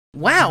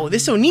Wow,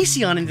 this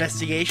Onision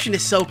investigation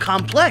is so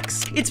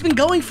complex. It's been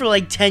going for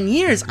like 10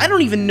 years. I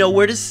don't even know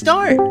where to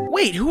start.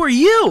 Wait, who are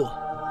you?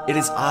 It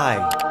is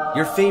I,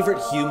 your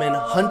favorite human,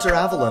 Hunter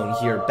Avalone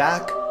here,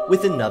 back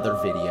with another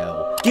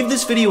video. Give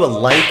this video a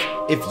like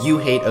if you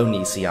hate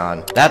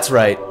Onision. That's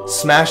right,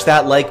 smash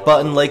that like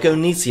button like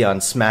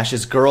Onision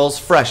smashes girls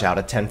fresh out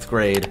of 10th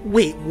grade.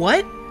 Wait,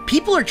 what?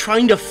 People are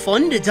trying to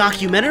fund a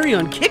documentary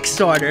on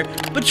Kickstarter,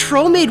 but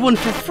Tro made one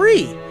for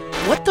free.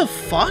 What the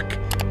fuck?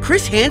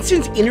 Chris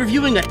Hansen's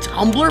interviewing a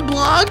Tumblr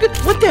blog?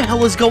 What the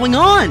hell is going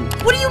on?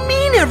 What do you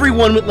mean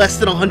everyone with less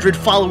than 100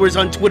 followers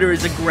on Twitter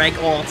is a Greg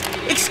alt?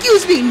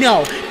 Excuse me,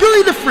 no.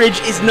 Billy the Fridge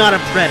is not a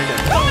predator.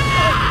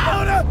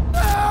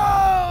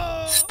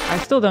 I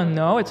still don't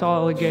know, it's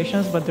all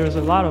allegations, but there's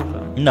a lot of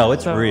them. No,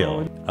 it's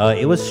real.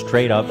 It was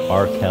straight up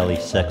R. Kelly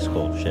sex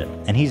cult shit.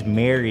 And he's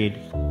married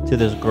to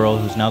this girl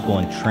who's now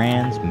going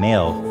trans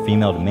male,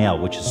 female to male,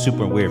 which is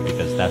super weird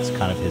because that's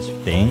kind of his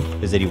thing,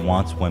 is that he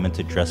wants women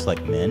to dress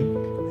like men.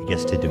 I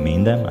guess to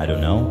demean them. I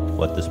don't know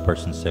what this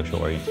person's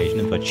sexual orientation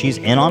is, but she's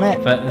in on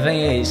it. But the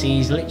thing is,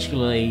 he's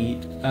literally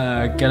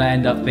gonna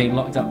end up being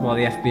locked up by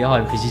the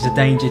FBI because he's a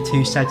danger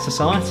to said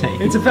society.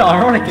 It's a bit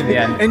ironic at the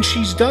end. And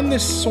she's done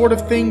this sort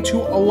of thing to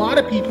a lot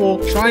of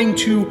people, trying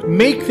to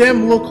make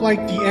them look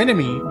like the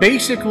enemy,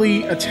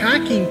 basically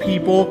attacking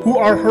people who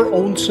are her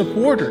own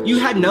supporters. You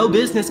had no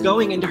business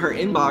going into her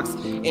inbox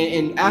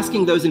and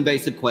asking those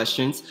invasive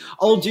questions.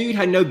 Old dude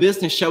had no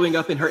business showing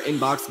up in her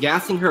inbox,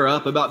 gassing her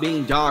up about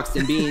being doxxed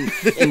and being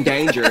in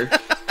danger,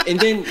 and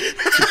then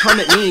to come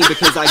at me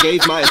because I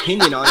gave my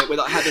opinion on it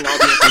without having all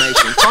the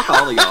information. Fuck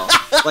all of y'all.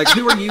 Like,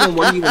 who are you and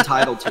what are you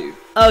entitled to?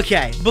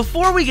 Okay,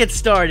 before we get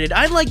started,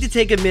 I'd like to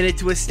take a minute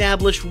to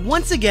establish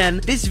once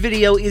again, this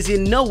video is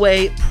in no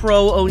way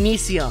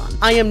pro-Onision.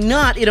 I am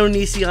not an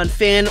Onision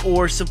fan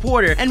or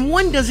supporter, and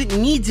one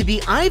doesn't need to be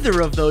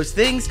either of those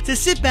things to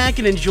sit back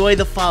and enjoy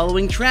the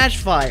following trash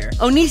fire.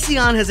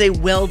 Onision has a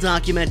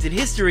well-documented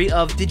history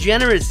of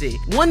degeneracy,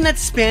 one that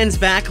spans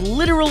back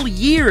literal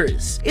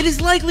years. It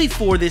is likely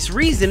for this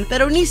reason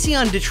that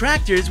Onision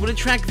detractors would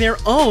attract their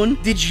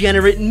own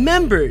degenerate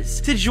members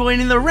to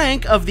join in the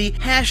rank of the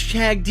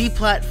hashtag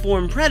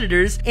Deplatform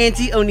Predators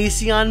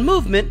Anti-Onision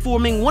movement,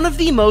 forming one of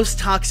the most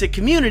toxic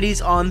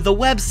communities on the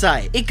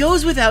website. It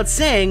goes without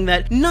saying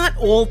that not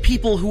all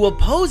people who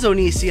oppose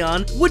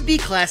Onision would be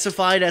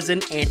classified as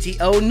an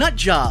anti-O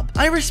nutjob.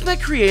 I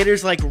respect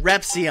creators like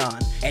Repsion,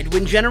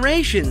 Edwin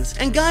Generations,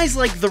 and guys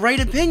like The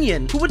Right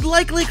Opinion, who would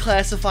likely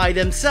classify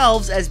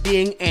themselves as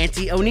being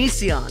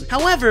anti-Onision.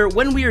 However,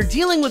 when we are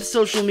dealing with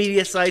social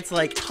media sites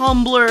like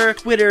Tumblr,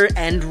 Twitter,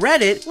 and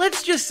Reddit,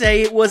 let's just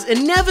say it was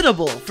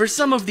inevitable for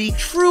some of the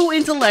true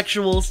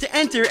intellectuals to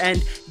enter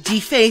and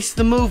deface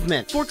the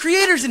movement. For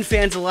creators and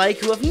fans alike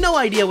who have no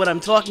idea what I'm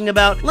talking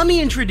about, let me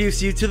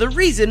introduce you to the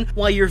reason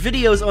why your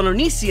videos on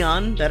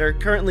Onision, that are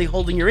currently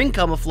holding your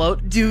income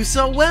afloat, do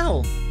so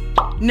well.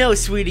 No,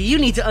 sweetie, you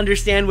need to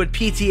understand what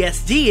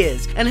PTSD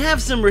is, and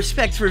have some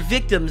respect for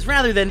victims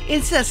rather than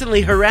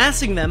incessantly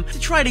harassing them to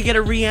try to get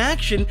a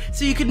reaction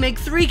so you can make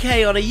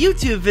 3K on a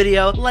YouTube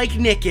video like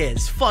Nick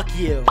is. Fuck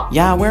you.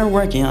 Yeah, we're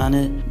working on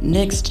it.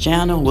 Nick's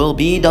channel will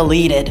be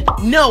deleted.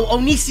 No,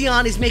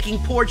 Onision is making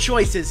poor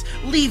choices.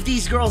 Leave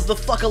these girls the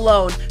fuck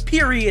alone.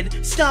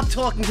 Period. Stop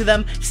talking to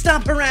them,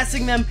 stop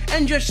harassing them,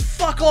 and just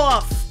fuck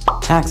off.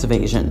 Tax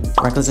evasion,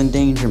 reckless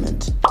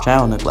endangerment,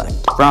 child neglect,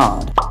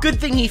 fraud. Good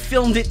thing he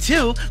filmed it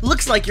too.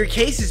 Looks like your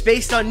case is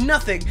based on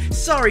nothing.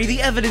 Sorry, the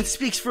evidence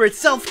speaks for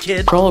itself,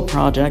 kid. Troll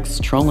projects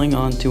trolling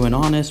onto an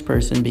honest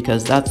person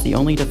because that's the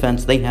only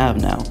defense they have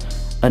now.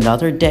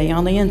 Another day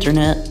on the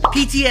internet.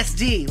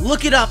 PTSD,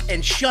 look it up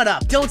and shut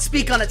up. Don't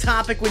speak on a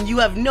topic when you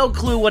have no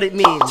clue what it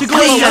means. To go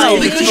no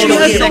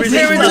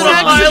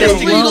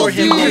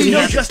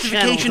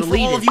justification for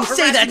all of you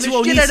say that to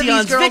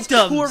Onision's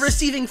victims who are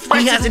receiving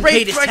threats and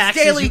rape threats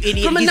daily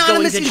from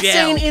anonymous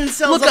insane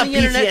incels on the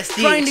internet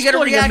trying to get a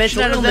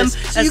reaction out of them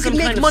so you can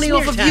make money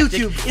off of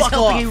YouTube. Fuck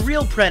off. Helping a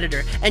real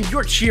predator, and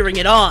you're cheering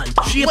it on.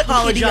 She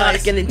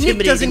apologized and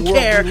intimidating world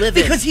we live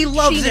in because he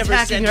loves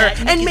attacking her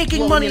and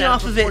making money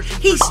off of it.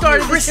 He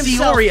started this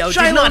himself. DeOrio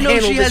did not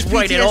handle this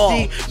right at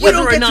all.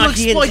 Whether or not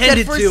he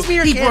intended to,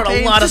 he brought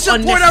a lot of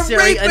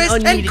unnecessary and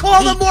unneeded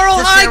call the moral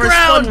high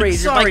ground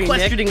by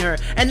questioning her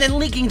and then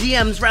leaking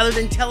DMs rather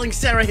than telling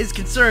Sarah his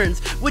concerns,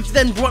 which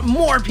then brought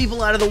more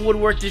people out of the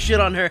woodwork to shit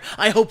on her.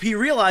 I hope he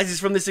realizes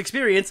from this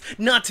experience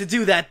not to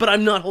do that, but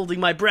I'm not holding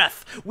my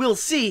breath. We'll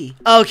see.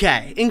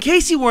 Okay, in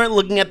case you weren't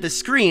looking at the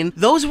screen,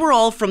 those were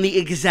all from the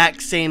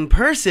exact same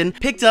person,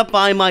 picked up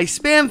by my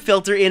spam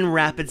filter in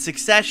rapid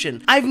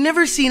succession. I've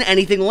never seen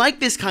anything like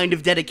this kind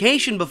of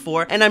dedication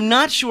before, and I'm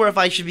not sure if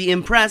I should be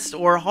impressed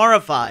or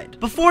horrified.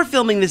 Before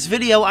filming this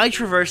video, I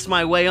traversed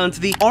my way onto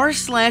the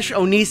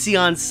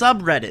r/Onision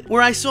subreddit,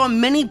 where I saw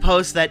many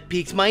posts that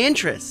piqued my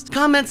interest.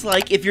 Comments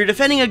like, if you're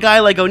defending a guy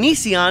like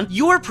Onision,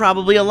 you're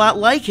probably a lot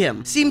like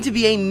him, seem to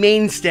be a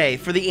mainstay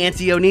for the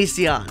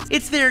anti-Onisions.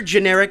 It's their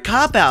generic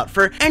cop-out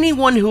for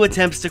anyone who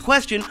attempts to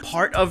question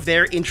part of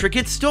their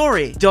intricate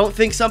story. Don't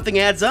think something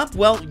adds up?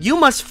 Well, you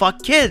must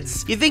fuck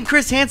kids. You think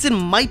Chris Hansen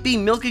might be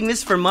milking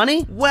this for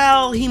money?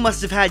 Well, he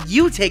must have had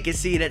you take a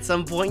seat at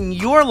some point in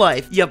your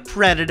life, you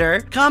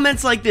predator.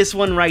 Comments like this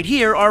one right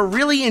here are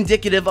really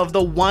indicative of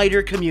the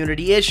wider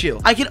community issue.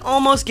 I can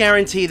almost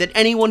guarantee that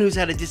anyone who's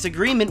had a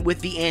disagreement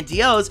with the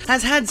anti-Os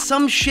has had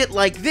some shit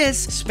like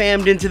this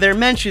spammed into their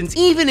mentions,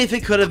 even if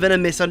it could have been a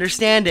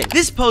misunderstanding.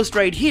 This post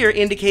right here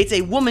indicates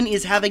a woman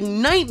is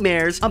having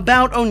nightmares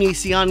about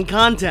Onision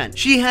content.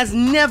 She has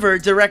never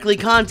directly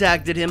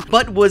contacted him,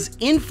 but was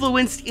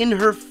influenced in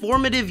her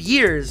formative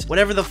years,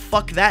 whatever the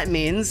fuck that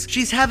means.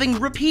 She's having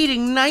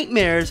repeating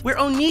nightmares where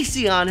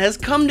Onision has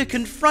come to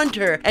confront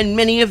her and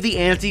many of the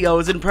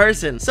anti-Os in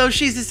person. So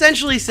she's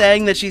essentially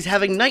saying that she's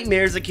having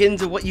nightmares akin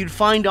to what you'd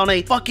find on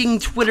a fucking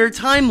Twitter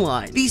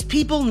timeline. These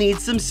people need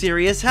some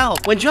serious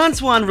help. When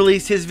Swan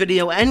released his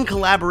video and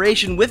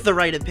collaboration with The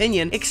Right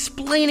Opinion,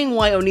 explaining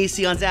why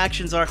Onision's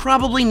actions are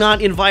probably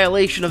not in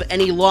violation of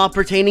any law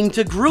pertaining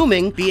to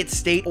grooming, be it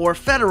state or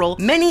federal,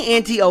 many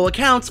anti-O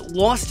accounts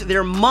lost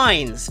their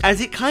minds,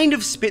 as it kind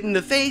of spit in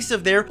the face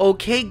of their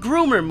OK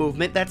Groomer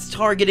movement that's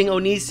targeting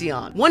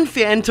Onision. One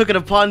fan took it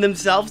upon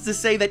themselves to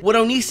say that what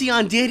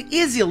Onision did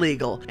is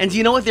illegal, and do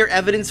you know what their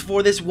evidence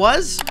for this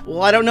was?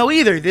 Well, I don't know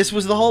either. This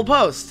was the whole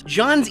post.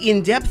 John's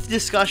in-depth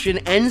discussion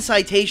and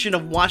citation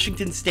of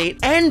Washington state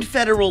and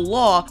federal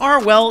law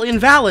are, well,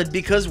 invalid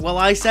because, well,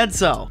 I said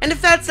so. And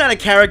if that's not a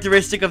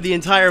characteristic of the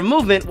entire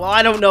movement, well,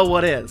 I don't know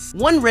what is.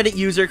 One Reddit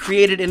user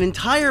created an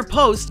entire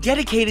post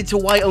dedicated to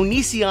why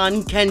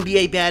Onision can be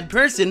a bad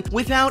person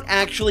without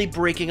actually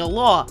breaking a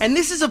law, and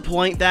this is a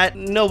point that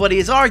nobody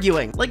is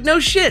arguing. Like, no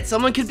shit,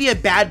 someone could be a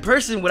bad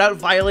person without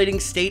violating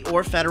state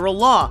or federal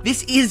law.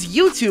 This is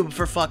YouTube,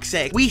 for fuck's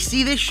sake. We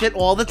see this shit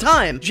all the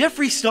time.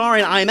 Jeffree Star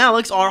and I'm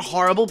Alex are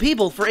horrible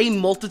people for a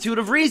multitude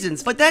of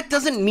reasons, but that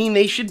doesn't mean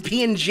they should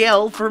be in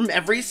jail for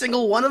every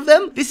single one of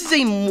them. This is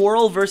a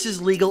moral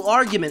versus legal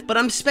argument, but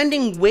I'm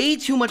spending way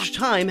too much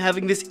time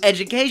having this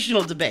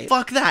educational debate.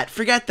 Fuck that,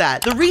 forget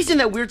that. The reason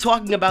that we're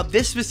talking about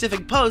this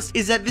specific post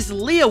is that this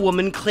Leah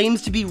woman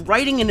claims to be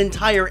writing an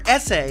entire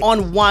essay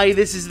on why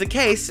this is the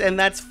case, and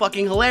that's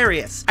fucking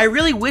hilarious. I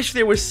really wish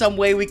there was some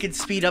way we could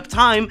speed up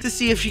time to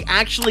see if she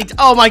actually—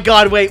 oh my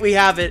god, wait, we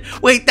have it.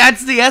 Wait,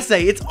 that's the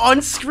essay. It's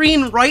on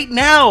screen right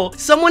now.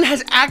 Someone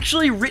has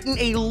actually written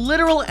a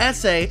literal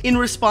essay in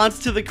response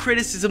to the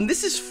criticism.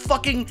 This is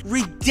fucking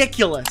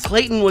ridiculous.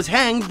 Clayton Was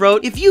Hanged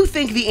wrote, if you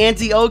think the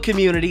anti-O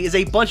community is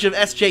a bunch of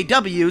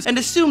SJWs and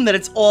assume that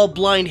it's all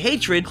blind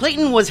hatred,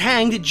 Clayton Was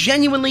Hanged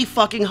genuinely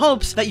fucking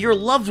hopes that your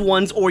loved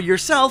ones or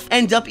yourself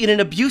end up in an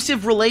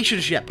abusive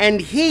relationship,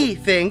 and he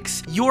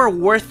thinks you're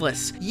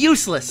worthless,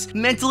 useless,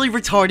 mentally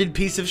retarded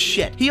piece of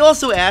shit. He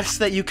also asks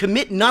that you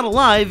commit not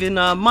alive in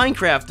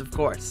Minecraft, of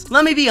course.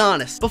 Let me be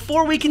honest,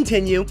 before we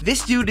continue,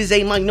 this dude is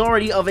a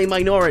minority of a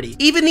minority.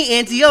 Even the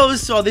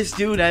anti-Os saw this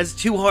dude as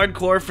too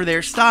hardcore for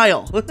their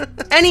style.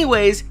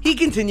 Anyways, he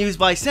continues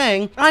by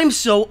saying, I'm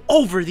so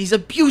over these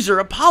abuser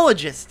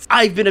apologists.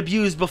 I've been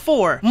abused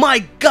before. My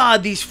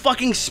god, these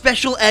fucking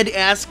special ed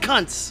ass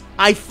cunts.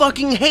 I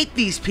fucking hate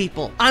these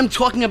people. I'm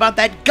talking about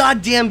that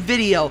goddamn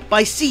video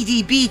by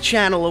CDB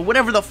channel or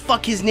whatever the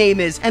fuck his name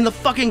is, and the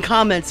fucking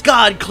comments.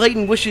 God,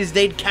 Clayton wishes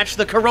they'd catch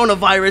the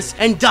coronavirus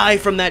and die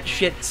from that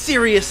shit.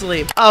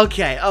 Seriously.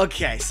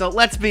 Okay, so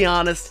let's be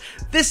honest.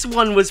 This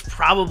one was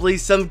probably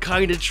some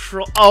kind of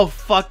troll. Oh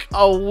fuck,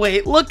 oh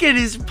wait, look at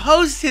his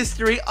post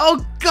history.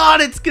 Oh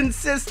god, it's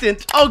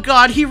consistent. Oh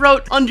god, he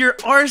wrote under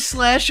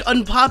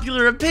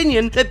r/unpopular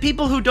opinion that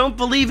people who don't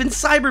believe in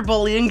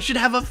cyberbullying should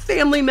have a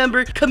family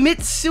member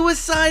commit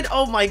suicide.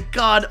 Oh my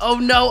god, oh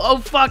no, oh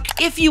fuck.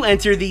 If you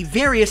enter the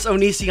various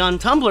Onision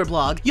Tumblr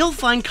blog, you'll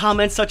find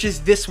comments such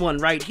as this one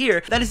right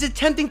here that is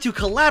attempting to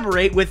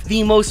collaborate with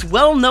the most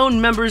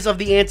well-known members of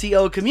the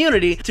anti-O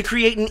community to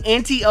create an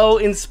anti-O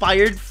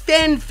inspired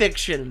fan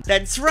fiction.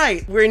 That's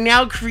right, we're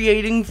now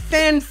creating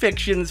fan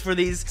fictions for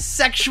these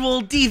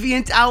sexual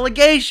deviant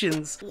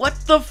allegations. What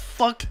the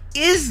fuck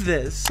is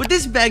this? But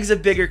this begs a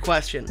bigger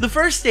question. The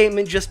first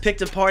statement just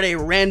picked apart a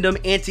random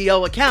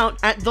anti-O account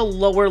at the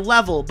lower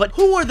level, but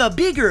who are the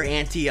bigger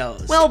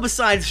anti-Os? Well,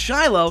 besides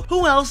Shiloh,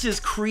 who else is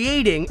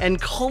creating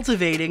and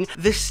cultivating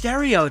the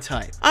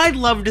stereotype? I'd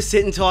love to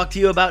sit and talk to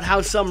you about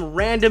how some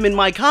random in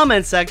my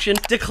comment section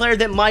declared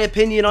that my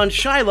opinion on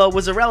Shiloh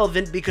was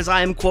irrelevant because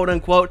I am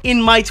quote-unquote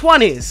in my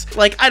 20s.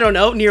 Like, I don't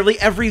know, nearly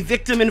every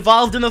victim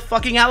involved in the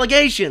fucking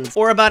allegations.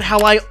 Or about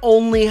how I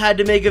only had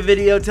to make a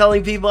video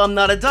telling people I'm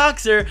not a doctor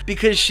dox her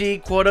because she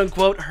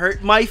quote-unquote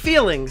hurt my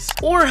feelings.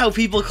 Or how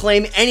people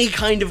claim any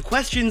kind of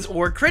questions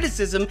or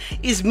criticism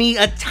is me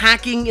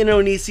attacking an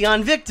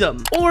Onision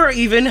victim. Or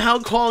even how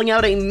calling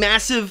out a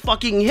massive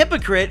fucking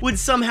hypocrite would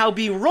somehow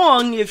be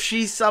wrong if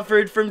she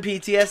suffered from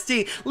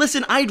PTSD.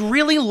 Listen, I'd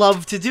really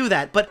love to do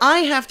that, but I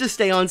have to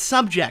stay on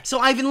subject, so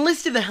I've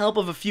enlisted the help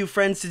of a few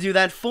friends to do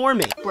that for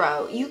me.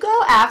 Bro, you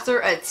go after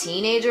a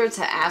teenager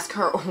to ask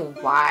her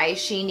why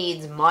she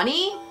needs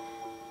money?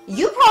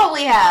 You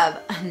probably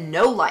have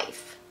no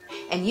life.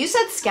 And you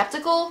said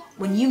skeptical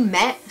when you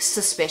meant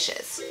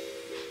suspicious.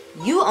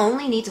 You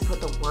only need to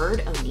put the word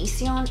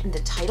Onision in the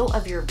title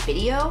of your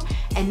video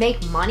and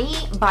make money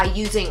by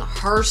using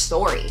her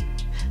story.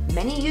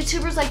 Many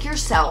YouTubers like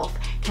yourself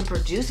can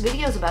produce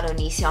videos about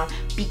Onision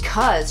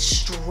because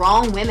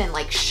strong women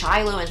like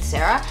Shiloh and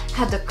Sarah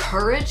had the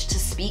courage to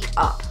speak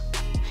up.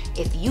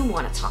 If you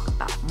want to talk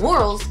about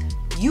morals,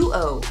 you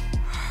owe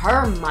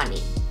her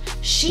money.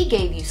 She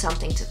gave you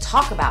something to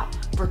talk about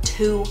for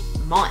 2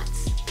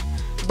 months.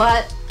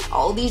 But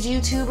all these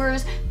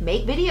YouTubers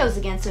make videos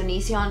against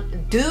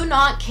Onision, do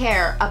not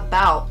care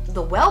about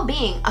the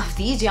well-being of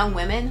these young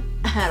women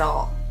at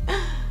all.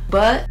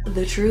 But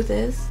the truth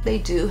is, they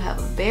do have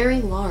a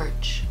very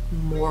large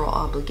moral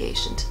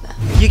obligation to them.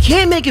 You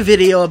can't make a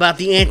video about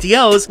the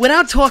Anti-Os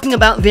without talking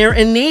about their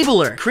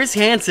enabler, Chris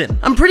Hansen.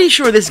 I'm pretty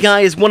sure this guy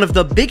is one of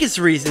the biggest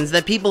reasons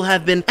that people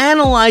have been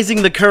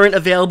analyzing the current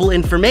available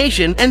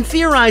information and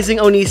theorizing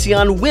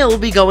Onision will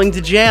be going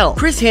to jail.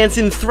 Chris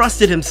Hansen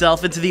thrusted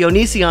himself into the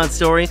Onision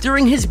story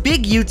during his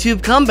big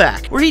YouTube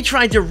comeback, where he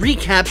tried to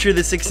recapture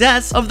the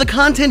success of the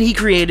content he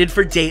created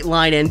for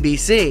Dateline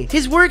NBC.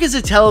 His work as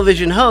a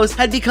television host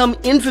had become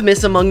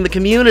infamous among the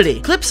community.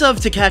 Clips of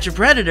To Catch a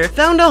Predator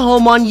found a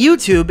home on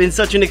YouTube in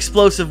such an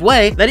explosive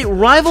way that it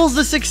rivals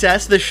the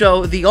success the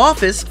show The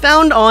Office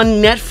found on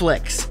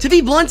Netflix. To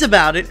be blunt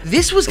about it,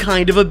 this was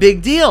kind of a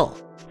big deal.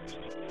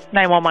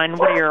 911,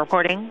 what are you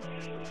reporting?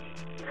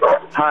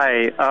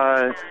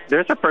 Hi,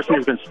 there's a person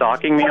who's been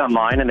stalking me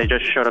online and they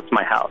just showed up to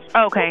my house.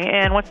 Okay,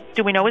 and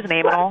do we know his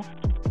name at all?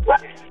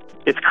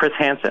 It's Chris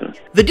Hansen.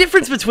 The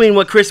difference between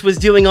what Chris was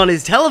doing on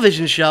his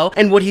television show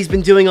and what he's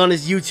been doing on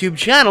his YouTube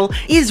channel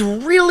is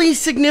really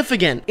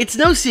significant. It's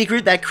no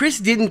secret that Chris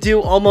didn't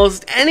do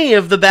almost any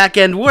of the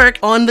back-end work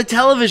on the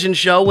television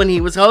show when he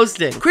was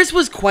hosting. Chris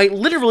was quite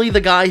literally the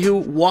guy who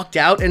walked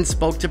out and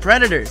spoke to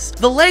predators.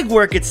 The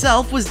legwork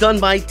itself was done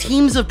by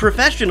teams of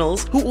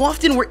professionals who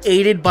often were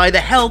aided by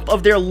the help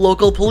of their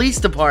local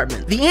police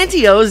department. The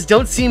Anti-Os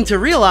don't seem to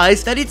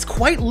realize that it's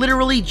quite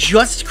literally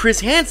just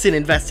Chris Hansen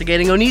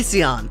investigating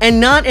Onision, and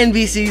not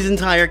NBC's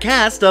entire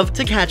cast of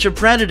To Catch a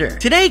Predator.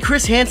 Today,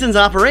 Chris Hansen's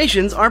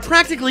operations are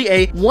practically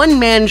a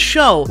one-man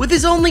show, with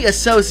his only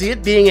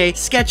associate being a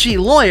sketchy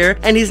lawyer,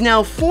 and his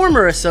now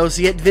former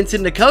associate,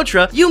 Vincent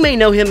Nicotra. You may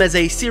know him as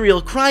a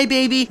serial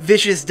crybaby,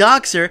 vicious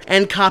doxer,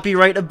 and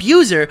copyright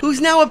abuser,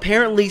 who's now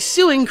apparently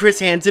suing Chris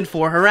Hansen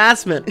for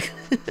harassment.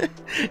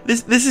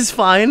 This is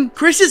fine.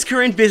 Chris's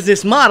current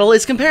business model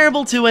is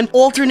comparable to an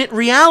alternate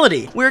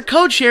reality, where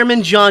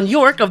co-chairman John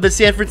York of the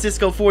San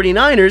Francisco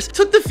 49ers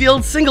took the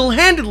field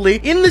single-handedly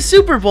in the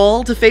Super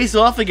Bowl to face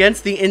off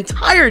against the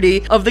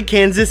entirety of the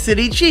Kansas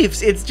City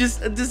Chiefs. It's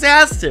just a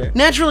disaster.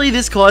 Naturally,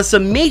 this caused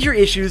some major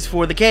issues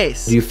for the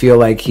case. Do you feel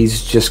like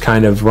he's just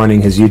kind of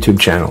running his YouTube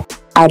channel?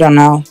 I don't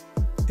know.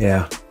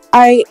 Yeah.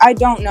 I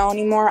don't know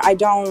anymore. I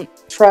don't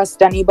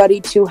trust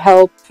anybody to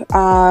help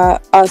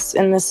us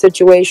in this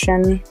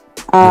situation.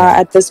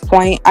 At this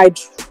point, I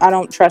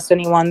don't trust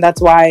anyone.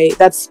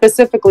 That's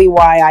specifically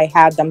why I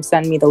had them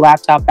send me the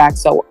laptop back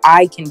so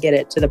I can get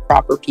it to the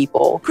proper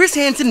people. Chris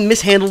Hansen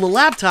mishandled the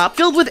laptop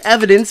filled with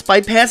evidence by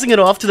passing it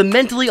off to the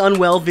mentally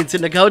unwell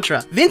Vincent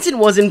Nicotra. Vincent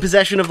was in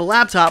possession of the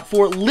laptop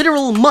for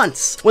literal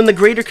months when the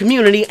greater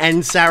community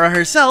and Sarah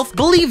herself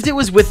believed it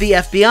was with the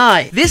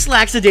FBI. This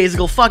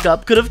lackadaisical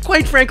fuck-up could have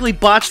quite frankly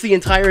botched the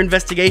entire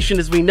investigation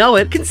as we know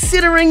it,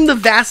 considering the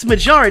vast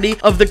majority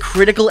of the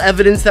critical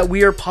evidence that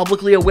we are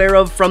publicly aware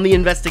of from the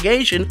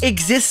investigation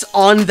exists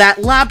on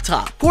that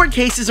laptop. Court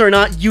cases are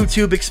not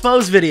YouTube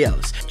exposed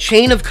videos.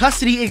 Chain of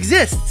custody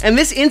exists, and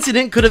this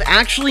incident could have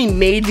actually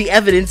made the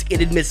evidence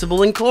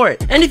inadmissible in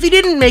court. And if he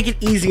didn't make it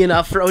easy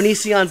enough for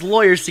Onision's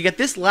lawyers to get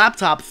this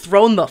laptop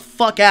thrown the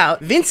fuck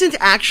out, Vincent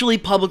actually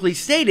publicly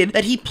stated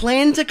that he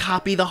planned to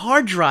copy the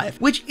hard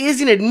drive, which is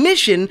an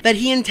admission that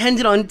he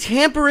intended on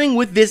tampering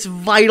with this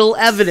vital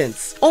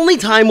evidence. Only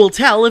time will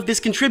tell if this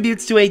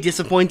contributes to a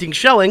disappointing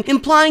showing,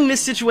 implying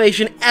this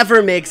situation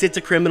ever makes it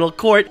to criminal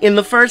court in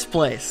the first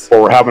place.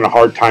 Or we're having a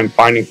hard time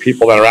finding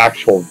people that are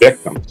actual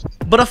victims.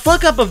 But a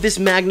fuck-up of this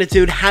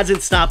magnitude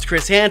hasn't stopped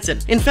Chris Hansen.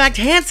 In fact,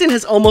 Hansen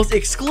has almost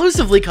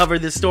exclusively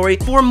covered this story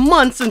for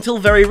months until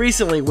very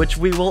recently, which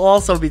we will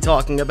also be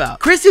talking about.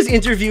 Chris has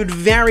interviewed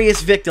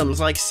various victims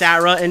like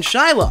Sarah and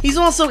Shiloh. He's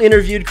also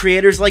interviewed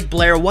creators like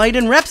Blair White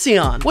and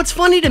Repsion. What's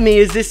funny to me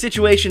is this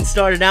situation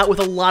started out with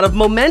a lot of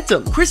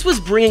momentum. Chris was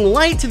bringing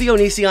light to the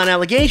Onision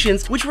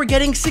allegations, which were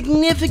getting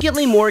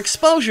significantly more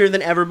exposure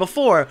than ever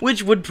before,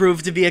 which would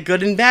prove to be a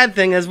good and bad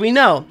thing as we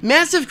know.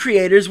 Massive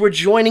creators were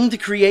joining to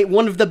create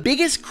one of the biggest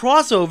biggest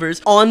crossovers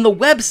on the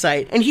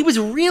website, and he was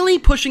really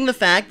pushing the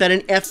fact that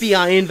an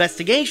FBI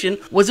investigation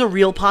was a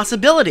real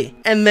possibility.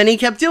 And then he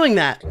kept doing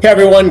that. Hey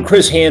everyone,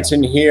 Chris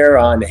Hansen here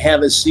on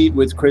Have a Seat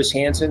with Chris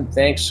Hansen.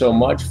 Thanks so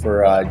much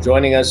for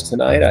joining us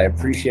tonight. I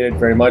appreciate it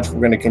very much.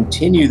 We're going to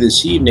continue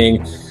this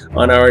evening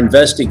on our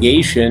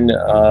investigation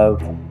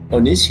of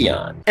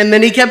Onision. And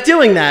then he kept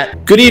doing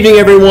that. Good evening,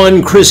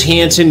 everyone. Chris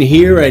Hansen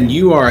here, and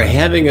you are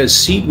having a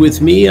seat with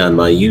me on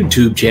my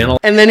YouTube channel.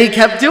 And then he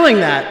kept doing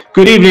that.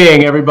 Good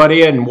evening,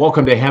 everybody, and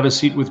welcome to Have a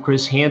Seat with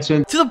Chris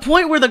Hansen. To the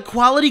point where the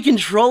quality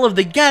control of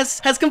the guests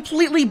has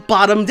completely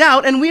bottomed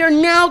out, and we are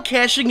now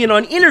cashing in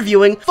on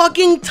interviewing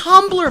fucking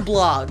Tumblr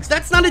blogs.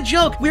 That's not a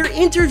joke. We're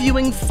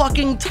interviewing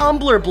fucking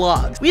Tumblr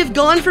blogs. We have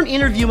gone from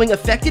interviewing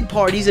affected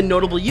parties and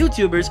notable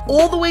YouTubers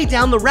all the way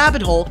down the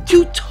rabbit hole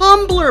to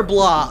Tumblr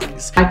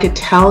blogs. I could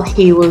tell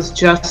he was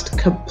just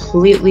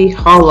completely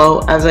hollow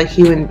as a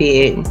human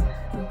being.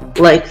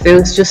 Like, there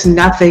was just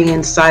nothing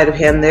inside of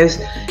him.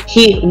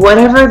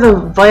 Whatever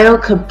the vital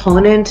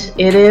component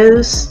it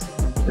is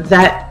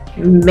that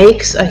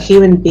makes a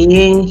human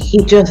being, he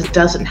just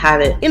doesn't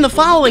have it. In the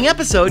following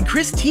episode,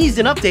 Chris teased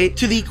an update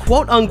to the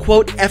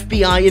quote-unquote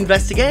FBI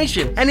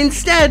investigation, and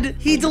instead,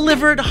 he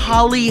delivered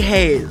Holly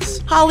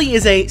Hayes. Holly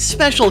is a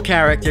special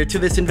character to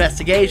this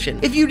investigation.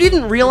 If you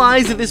didn't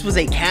realize that this was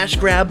a cash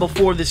grab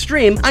before the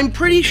stream, I'm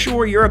pretty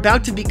sure you're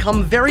about to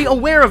become very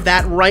aware of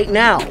that right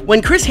now.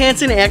 When Chris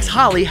Hansen asked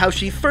Holly how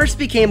she first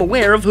became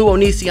aware of who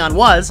Onision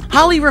was,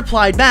 Holly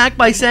replied back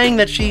by saying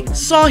that she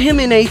saw him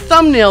in a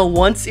thumbnail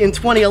once in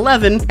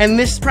 2011, and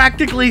this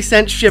practically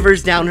sent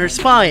shivers down her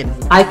spine.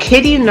 I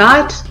kid you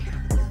not,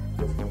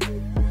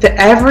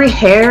 every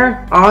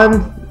hair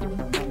on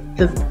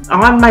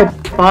my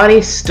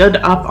body stood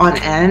up on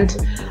end.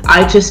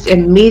 I just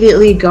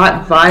immediately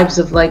got vibes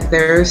of like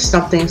there's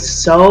something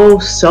so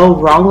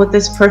wrong with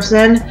this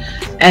person,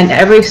 and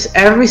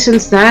ever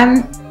since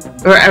then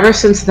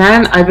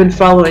I've been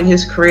following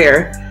his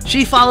career.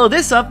 She followed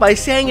this up by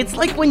saying it's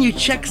like when you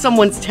check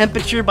someone's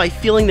temperature by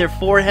feeling their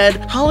forehead.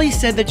 Holly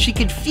said that she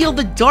could feel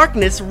the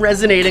darkness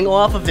resonating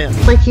off of him.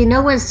 Like, you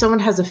know when someone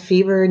has a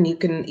fever and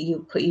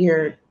you put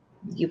your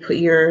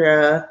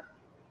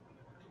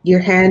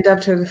hand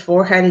up to the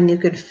forehead and you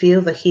could feel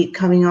the heat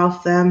coming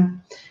off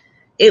them?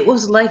 It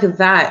was like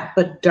that,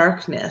 but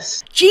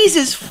darkness.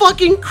 Jesus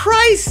fucking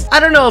Christ!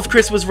 I don't know if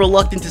Chris was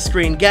reluctant to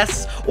screen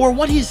guests, or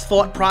what his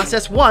thought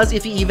process was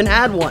if he even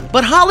had one.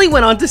 But Holly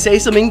went on to say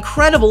some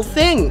incredible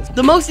things.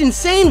 The most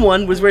insane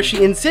one was where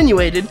she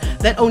insinuated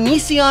that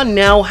Onision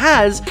now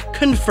has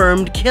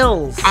confirmed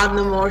kills. On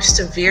the more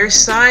severe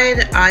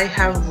side, I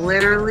have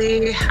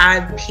literally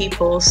had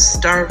people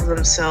starve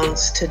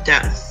themselves to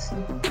death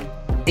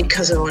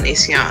because of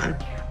Onision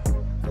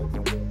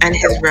and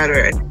his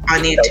rhetoric on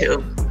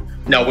YouTube.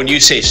 Now, when you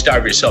say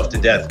starve yourself to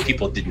death,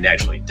 people didn't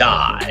actually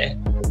die.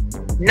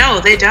 No,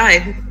 they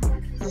died.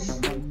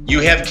 You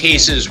have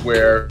cases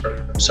where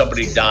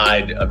somebody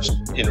died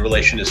in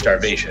relation to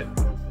starvation.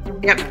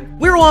 Yep.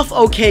 We're off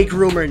OK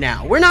Groomer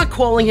now. We're not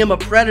calling him a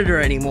predator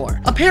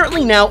anymore.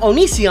 Apparently now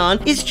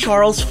Onision is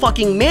Charles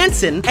fucking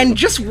Manson, and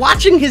just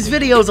watching his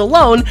videos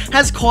alone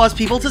has caused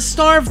people to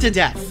starve to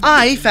death.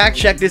 I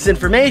fact-checked this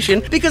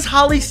information because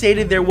Holly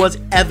stated there was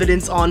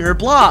evidence on her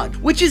blog,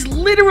 which is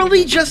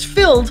literally just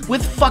filled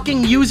with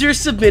fucking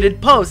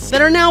user-submitted posts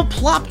that are now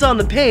plopped on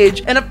the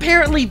page and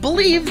apparently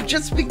believed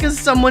just because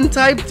someone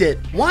typed it.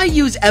 Why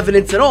use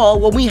evidence at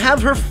all when we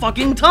have her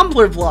fucking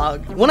Tumblr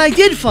blog? What I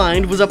did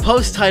find was a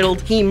post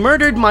titled "He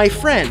Murdered My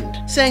Friend,"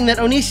 saying that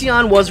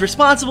Onision was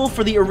responsible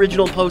for the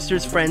original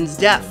poster's friend's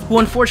death, who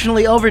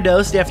unfortunately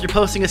overdosed after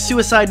posting a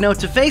suicide note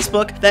to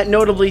Facebook that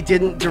notably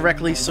didn't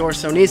directly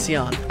source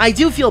Onision. I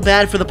do feel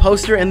bad for the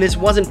poster, and this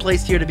wasn't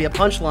placed here to be a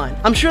punchline.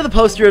 I'm sure the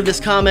poster of this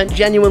comment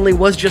genuinely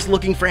was just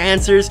looking for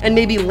answers and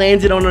maybe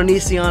landed on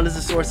Onision as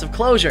a source of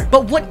closure.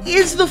 But what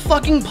is the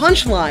fucking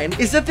punchline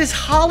is that this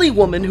Holly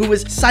woman, who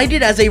was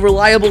cited as a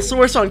reliable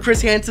source on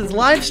Chris Hansen's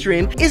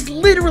livestream, is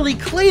literally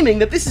claiming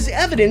that this is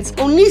evidence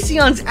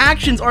Onision's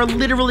actions are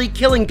literally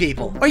killing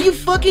people. Are you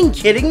fucking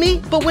kidding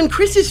me? But when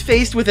Chris is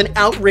faced with an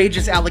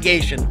outrageous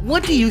allegation,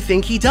 what do you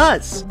think he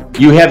does?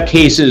 You have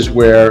cases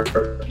where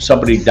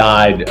somebody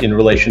died in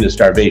relation to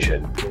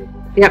starvation.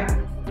 Yep.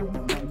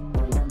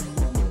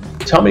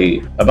 Tell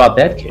me about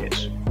that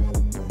case.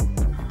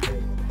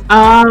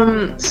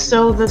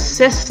 So the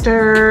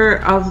sister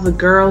of the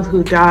girl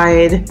who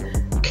died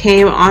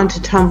came onto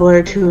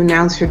Tumblr to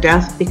announce her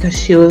death because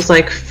she was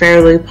like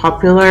fairly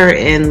popular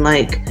in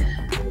like,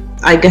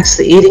 I guess,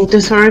 the eating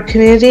disorder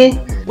community.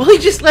 Well, he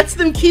just lets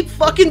them keep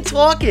fucking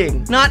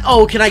talking. Not,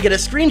 oh, can I get a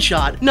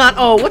screenshot? Not,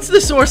 oh, what's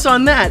the source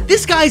on that?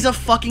 This guy's a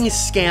fucking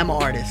scam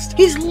artist.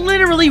 He's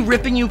literally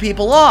ripping you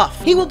people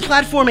off. He will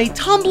platform a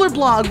Tumblr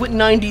blog with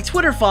 90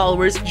 Twitter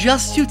followers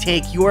just to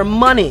take your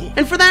money.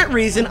 And for that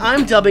reason,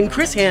 I'm dubbing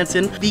Chris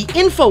Hansen the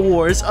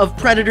InfoWars of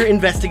Predator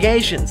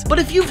investigations. But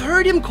if you've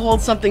heard him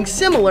called something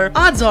similar,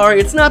 odds are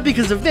it's not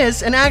because of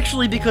this, and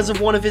actually because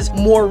of one of his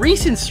more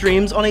recent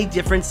streams on a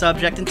different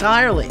subject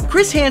entirely.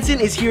 Chris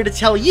Hansen is here to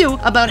tell you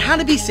about how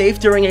to be safe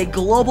during a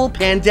global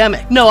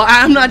pandemic. No,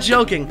 I'm not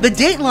joking. The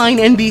Dateline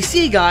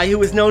NBC guy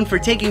who is known for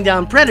taking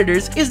down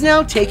predators is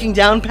now taking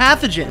down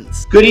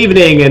pathogens. Good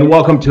evening and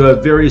welcome to a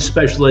very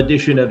special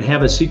edition of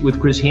Have a Seat with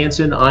Chris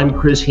Hansen. I'm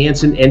Chris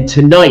Hansen, and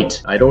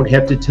tonight I don't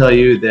have to tell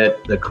you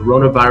that the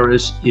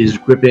coronavirus is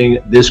gripping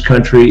this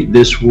country,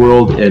 this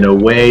world in a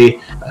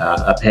way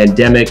a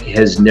pandemic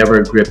has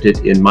never gripped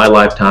it in my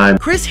lifetime.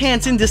 Chris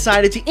Hansen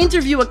decided to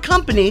interview a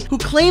company who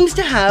claims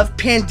to have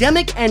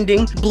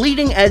pandemic-ending,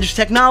 bleeding-edge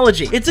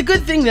technology. It's a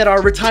good thing that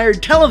our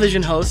retired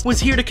television host was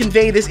here to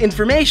convey this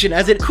information,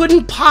 as it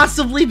couldn't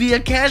possibly be a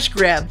cash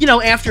grab. You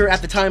know, after,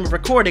 at the time of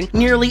recording,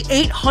 nearly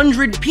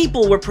 800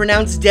 people were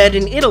pronounced dead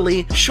in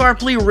Italy,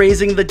 sharply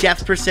raising the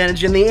death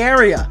percentage in the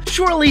area.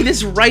 Surely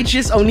this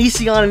righteous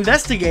Onision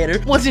investigator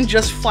wasn't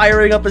just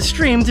firing up a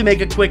stream to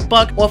make a quick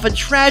buck off a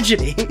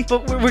tragedy.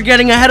 But we're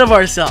getting ahead of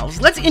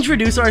ourselves. Let's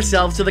introduce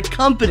ourselves to the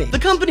company. The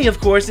company, of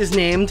course, is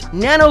named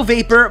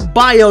Nanovapor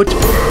Bio...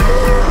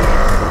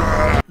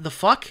 The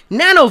fuck?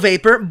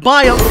 Nanovapor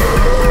Bio...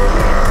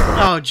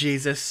 Oh,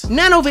 Jesus.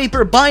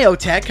 Nanovapor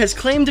Biotech has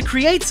claimed to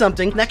create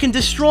something that can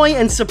destroy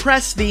and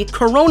suppress the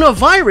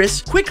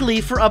coronavirus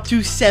quickly for up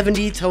to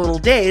 70 total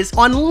days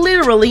on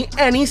literally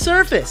any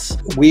surface.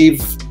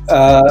 We've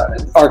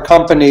our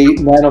company,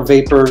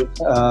 Nanovapor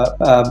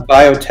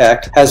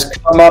Biotech, has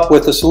come up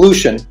with a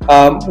solution.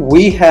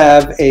 We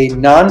have a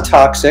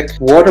non-toxic,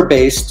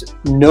 water-based,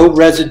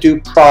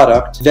 no-residue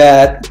product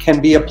that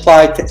can be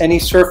applied to any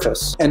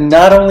surface. And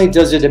not only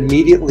does it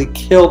immediately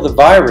kill the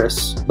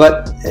virus,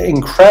 but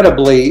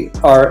incredibly,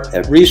 our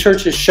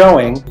research is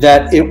showing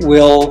that it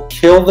will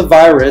kill the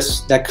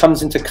virus that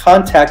comes into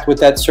contact with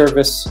that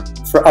surface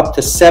for up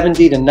to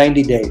 70 to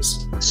 90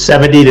 days.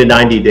 70 to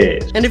 90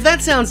 days. And if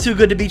that sounds too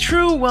good to be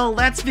true, well,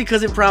 that's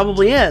because it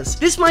probably is.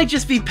 This might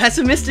just be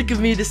pessimistic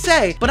of me to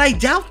say, but I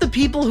doubt the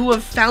people who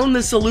have found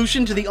the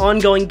solution to the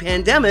ongoing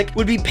pandemic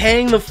would be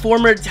paying the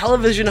former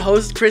television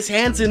host Chris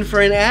Hansen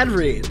for an ad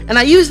read. And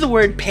I use the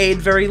word paid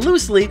very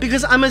loosely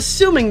because I'm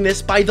assuming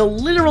this by the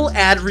literal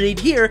ad read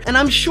here, and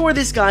I'm sure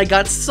this guy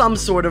got some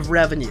sort of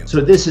revenue.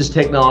 So this is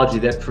technology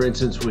that, for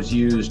instance, was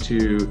used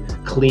to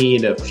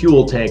clean a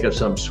fuel tank of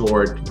some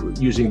sort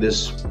using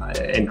this,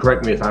 and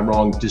correct me if I'm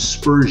wrong,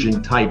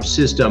 dispersion type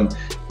system,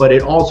 but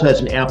it also has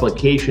an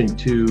application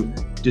to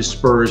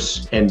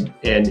disperse and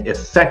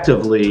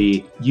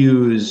effectively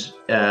use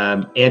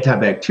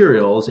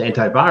antibacterials,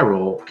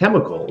 antiviral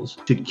chemicals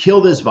to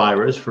kill this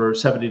virus for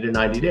 70 to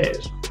 90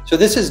 days. So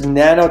this is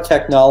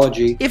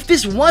nanotechnology. If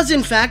this was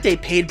in fact a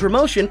paid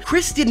promotion,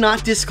 Chris did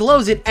not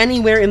disclose it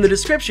anywhere in the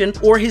description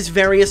or his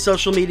various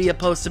social media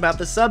posts about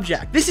the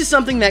subject. This is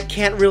something that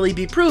can't really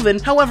be proven.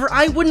 However,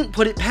 I wouldn't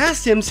put it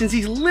past him since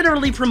he's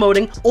literally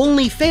promoting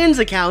OnlyFans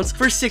accounts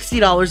for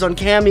 $60 on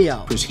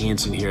Cameo. Chris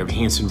Hansen here of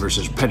Hansen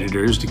vs.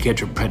 Predators. To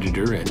catch a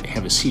predator and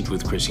have a seat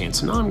with Chris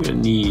Hansen, I'm going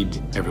to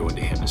need everyone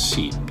to have a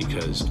seat,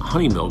 because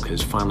Honey Milk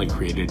has finally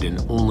created an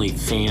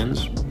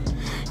OnlyFans,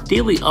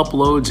 daily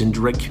uploads and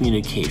direct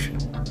communication.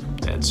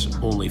 That's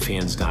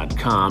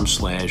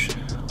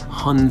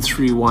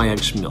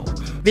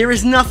onlyfans.com/hun3yxmilk. There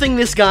is nothing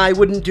this guy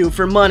wouldn't do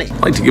for money.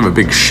 I'd like to give a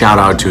big shout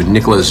out to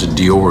Nicholas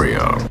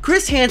DeOrio.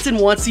 Chris Hansen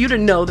wants you to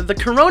know that the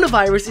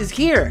coronavirus is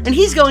here, and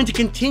he's going to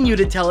continue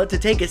to tell it to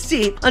take a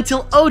seat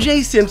until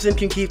O.J. Simpson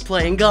can keep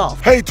playing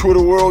golf. Hey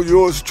Twitter world,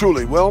 yours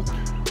truly. Well,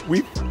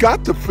 we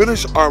got to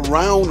finish our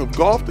round of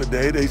golf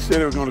today. They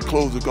said they were going to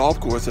close the golf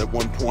course at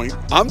one point.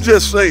 I'm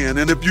just saying,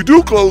 and if you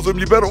do close them,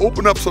 you better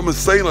open up some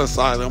insane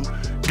asylum.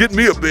 Get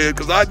me a bed,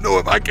 because I know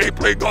if I can't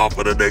play golf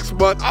for the next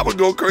month, I'm going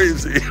to go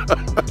crazy.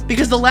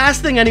 Because the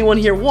last thing anyone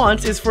here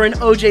wants is for an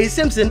O.J.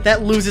 Simpson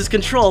that loses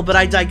control, but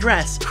I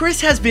digress. Chris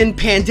has been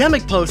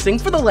pandemic posting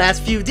for the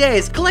last few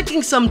days,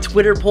 collecting some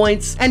Twitter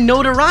points and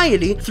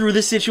notoriety through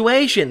the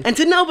situation. And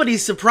to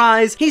nobody's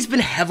surprise, he's been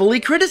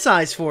heavily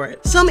criticized for it.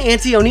 Some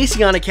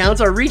Anti-Onision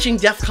accounts are reaching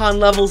DEFCON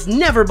levels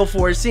never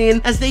before seen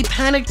as they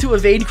panic to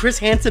evade Chris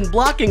Hansen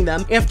blocking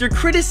them after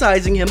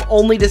criticizing him,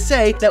 only to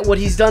say that what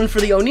he's done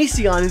for the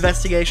Onision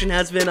investigation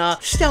has been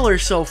stellar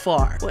so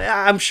far. Well,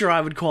 I'm sure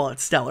I would call it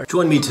stellar.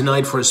 Join me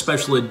tonight for a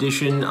special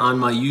edition on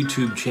my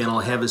YouTube channel,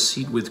 Have a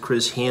Seat with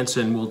Chris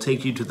Hansen. We'll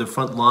take you to the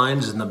front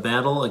lines in the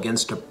battle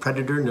against a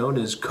predator known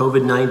as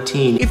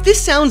COVID-19. If this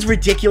sounds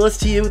ridiculous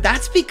to you,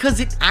 that's because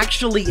it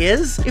actually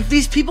is. If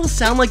these people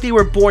sound like they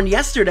were born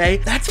yesterday,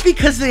 that's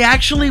because they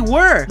actually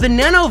were. The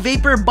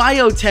Nanovapor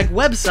Biotech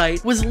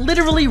website was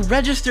literally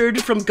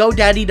registered from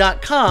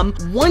GoDaddy.com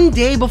one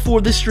day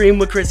before the stream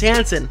with Chris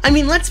Hansen. I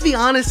mean, let's be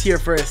honest here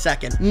for a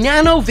second.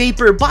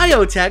 Nanovapor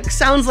Biotech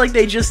sounds like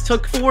they just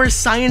took 4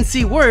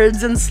 science-y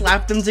words and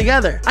slapped them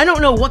together. I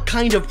don't know what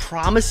kind of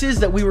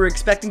promises that we were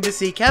expecting to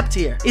see kept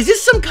here. Is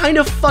this some kind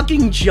of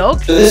fucking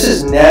joke? So this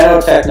is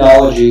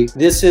nanotechnology.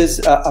 This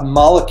is a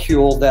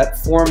molecule that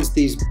forms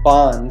these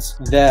bonds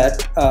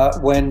that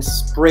when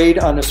sprayed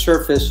on a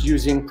surface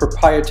using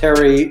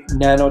proprietary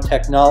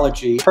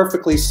nanotechnology,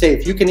 perfectly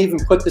safe. You can even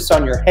put this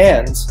on your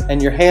hands and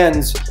your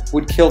hands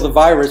would kill the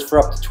virus for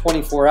up to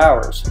 24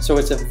 hours. So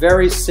it's a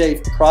very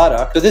safe product.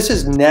 So this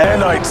is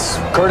nanites,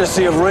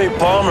 courtesy of Ray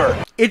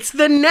Palmer. It's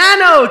the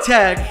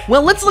nanotech!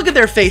 Well, let's look at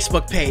their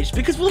Facebook page,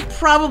 because we'll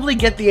probably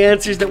get the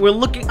answers that we're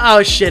looking—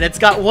 oh shit, it's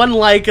got 1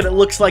 like and it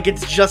looks like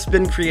it's just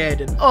been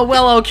created. Oh,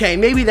 well, okay,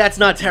 maybe that's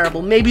not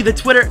terrible. Maybe the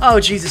Twitter— oh,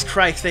 Jesus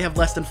Christ, they have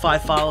less than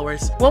 5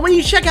 followers. Well, when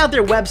you check out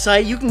their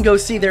website, you can go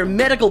see their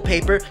medical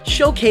paper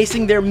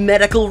showcasing their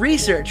medical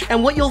research,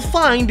 and what you'll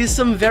find is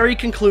some very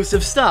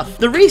conclusive stuff.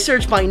 The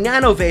research by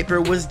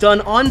NanoVapor was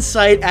done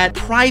on-site at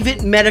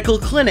private medical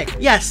clinic.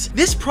 Yes,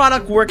 this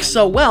product works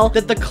so well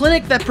that the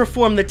clinic that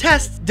performed the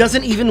test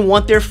doesn't even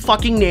want their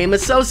fucking name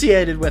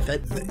associated with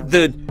it.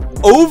 The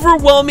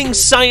overwhelming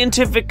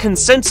scientific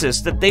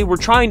consensus that they were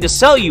trying to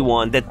sell you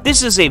on, that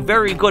this is a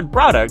very good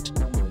product,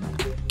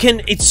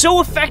 it's so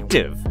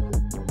effective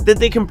that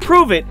they can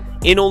prove it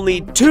in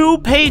only 2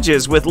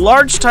 pages with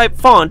large type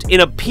font in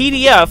a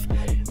PDF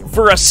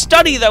for a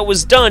study that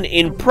was done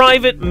in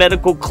private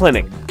medical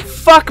clinic.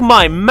 Fuck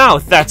my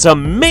mouth, that's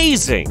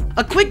amazing!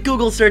 A quick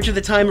Google search at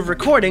the time of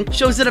recording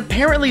shows that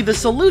apparently the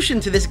solution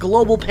to this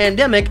global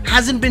pandemic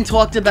hasn't been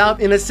talked about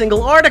in a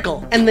single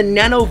article, and the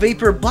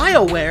NanoVapor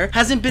bioware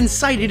hasn't been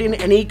cited in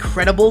any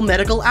credible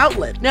medical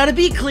outlet. Now, to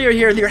be clear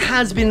here, there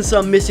has been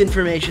some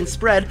misinformation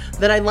spread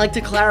that I'd like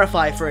to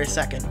clarify for a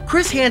second.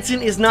 Chris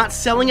Hansen is not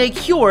selling a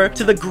cure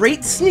to the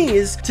great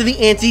sneeze to the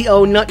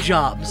anti-O nut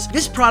jobs.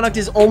 This product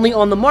is only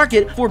on the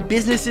market for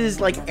businesses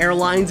like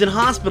airlines and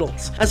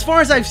hospitals. As far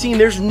as I've seen,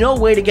 there's no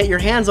way to get your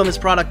hands on this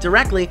product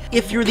directly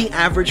if you're the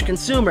average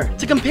consumer.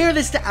 To compare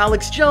this to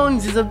Alex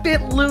Jones is a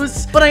bit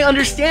loose, but I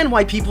understand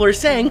why people are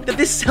saying that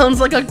this sounds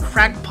like a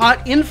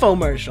crackpot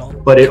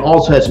infomercial. But it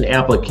also has an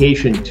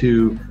application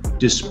to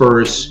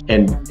disperse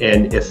and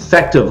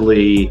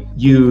effectively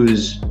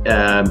use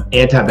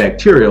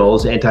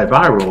antibacterials,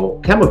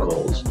 antiviral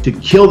chemicals to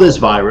kill this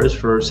virus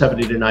for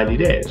 70 to 90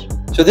 days.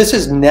 So this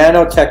is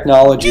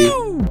nanotechnology.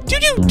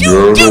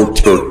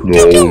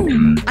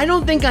 I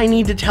don't think I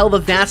need to tell the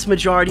vast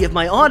majority of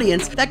my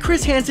audience that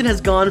Chris Hansen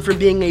has gone from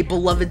being a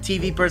beloved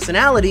TV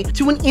personality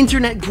to an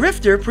internet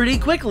grifter pretty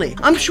quickly.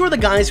 I'm sure the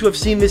guys who have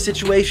seen this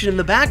situation in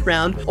the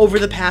background over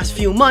the past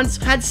few months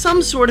had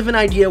some sort of an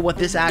idea what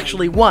this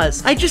actually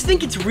was. I just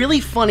think it's really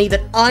funny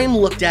that I'm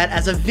looked at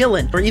as a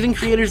villain, or even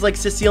creators like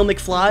Cecile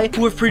McFly,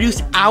 who have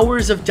produced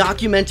hours of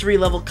documentary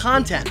level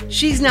content.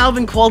 She's now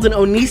been called an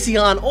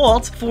Onision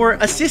alt for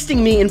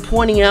assisting me in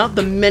pointing out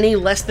the many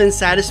less than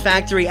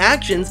satisfactory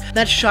actions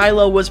that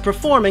Shiloh was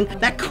performing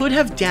that could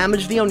have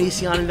damaged the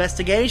Onision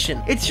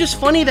investigation. It's just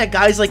funny that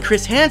guys like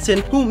Chris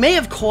Hansen, who may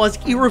have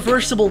caused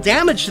irreversible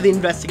damage to the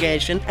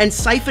investigation and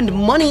siphoned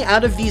money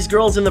out of these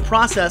girls in the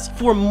process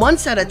for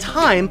months at a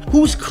time,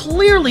 who's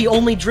clearly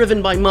only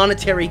driven by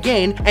monetary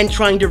gain and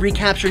trying to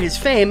recapture his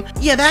fame,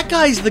 yeah, that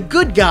guy's the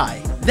good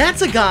guy.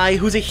 That's a guy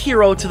who's a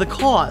hero to the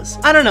cause.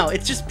 I don't know,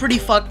 it's just pretty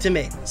fucked to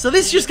me. So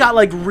this just got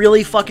like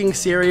really fucking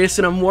serious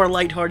in a more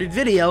lighthearted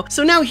video,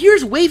 so now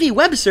here's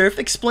Wavywebsurf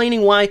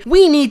explaining why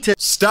we need to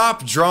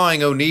stop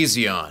drawing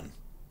Onision.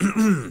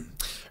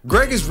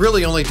 Greg is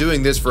really only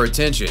doing this for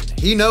attention.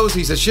 He knows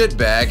he's a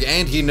shitbag,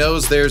 and he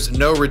knows there's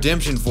no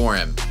redemption for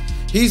him.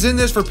 He's in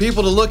this for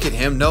people to look at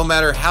him no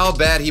matter how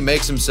bad he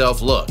makes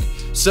himself look.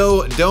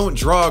 So don't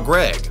draw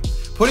Greg.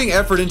 Putting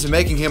effort into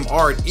making him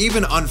art,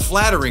 even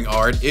unflattering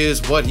art,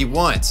 is what he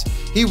wants.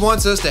 He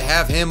wants us to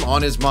have him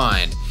on his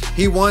mind.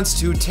 He wants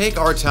to take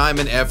our time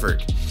and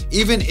effort.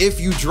 Even if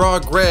you draw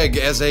Greg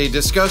as a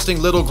disgusting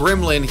little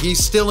gremlin,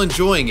 he's still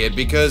enjoying it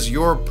because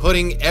you're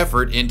putting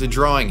effort into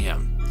drawing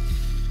him.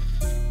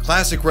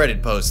 Classic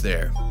Reddit post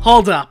there.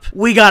 Hold up,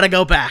 we gotta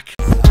go back.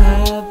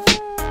 Have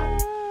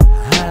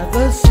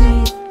a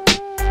seat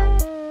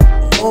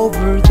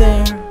over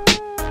there.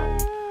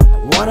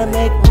 I wanna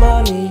make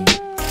money.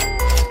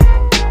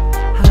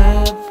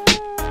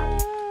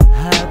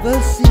 Have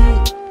a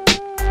seat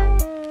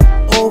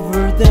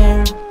over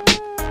there.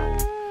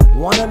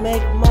 Wanna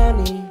make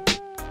money.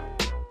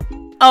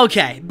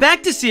 Okay,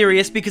 back to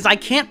serious because I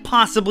can't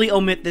possibly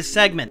omit this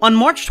segment. On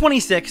March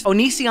 26th,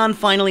 Onision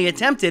finally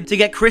attempted to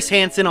get Chris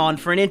Hansen on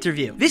for an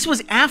interview. This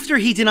was after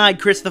he denied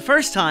Chris the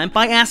first time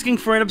by asking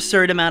for an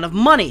absurd amount of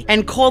money,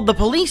 and called the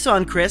police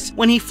on Chris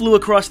when he flew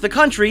across the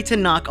country to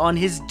knock on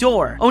his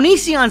door.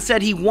 Onision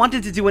said he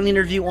wanted to do an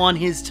interview on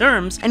his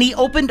terms, and he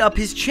opened up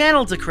his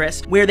channel to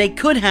Chris where they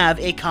could have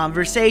a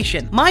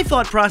conversation. My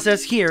thought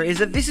process here is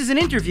that this is an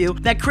interview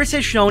that Chris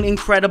has shown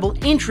incredible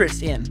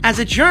interest in. As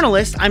a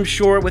journalist, I'm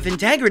sure with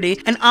integrity,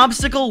 an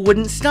obstacle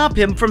wouldn't stop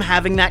him from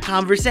having that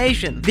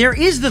conversation. There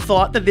is the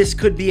thought that this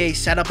could be a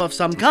setup of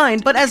some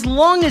kind, but as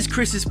long as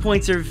Chris's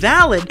points are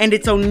valid and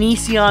it's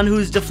Onision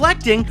who's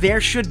deflecting, there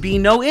should be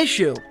no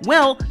issue.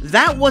 Well,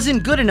 that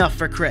wasn't good enough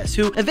for Chris,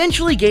 who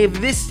eventually gave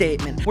this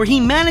statement, where he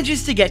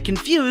manages to get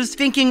confused,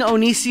 thinking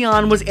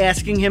Onision was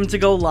asking him to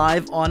go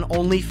live on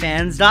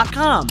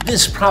OnlyFans.com.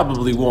 This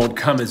probably won't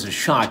come as a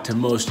shock to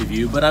most of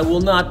you, but I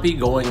will not be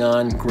going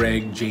on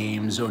Greg,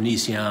 James,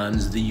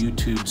 Onision's, the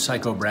YouTube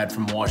psycho brat from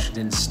from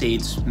Washington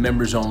State's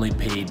members-only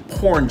paid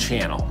porn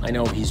channel. I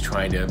know he's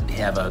trying to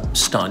have a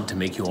stunt to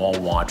make you all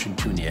watch and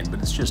tune in,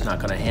 but it's just not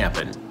going to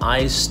happen.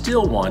 I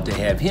still want to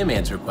have him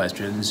answer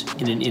questions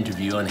in an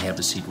interview on Have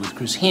a Seat with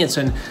Chris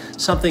Hansen,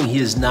 something he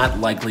is not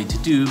likely to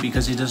do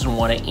because he doesn't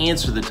want to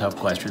answer the tough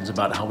questions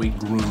about how he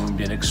groomed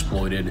and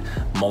exploited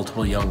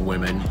multiple young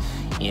women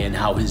and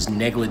how his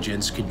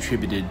negligence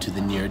contributed to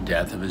the near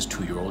death of his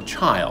 2-year-old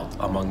child,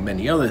 among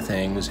many other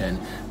things, and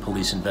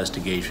police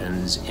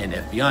investigations and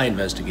FBI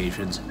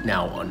investigations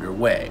now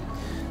underway.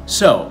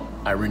 So,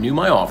 I renew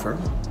my offer.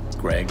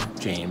 Greg,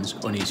 James,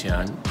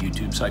 Onision,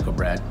 YouTube Psycho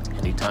Brat,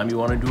 anytime you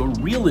want to do a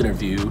real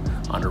interview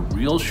on a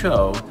real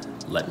show,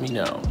 let me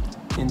know.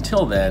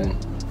 Until then,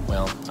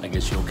 well, I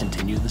guess you'll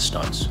continue the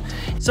stunts.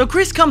 So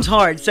Chris comes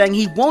hard, saying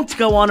he won't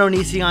go on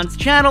Onision's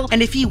channel,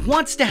 and if he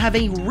wants to have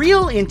a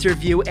real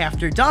interview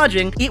after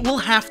dodging, it will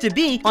have to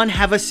be on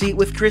Have a Seat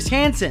with Chris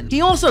Hansen.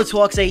 He also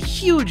talks a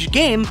huge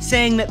game,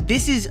 saying that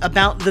this is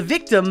about the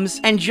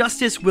victims and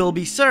justice will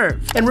be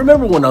served. And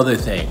remember one other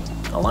thing.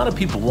 A lot of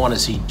people want to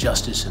see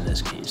justice in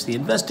this case, the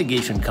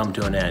investigation come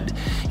to an end.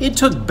 It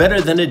took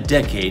better than a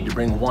decade to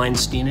bring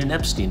Weinstein and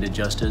Epstein to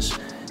justice.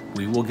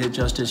 We will get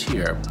justice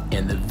here,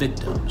 and the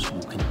victims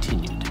will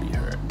continue to be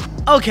heard.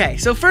 Okay,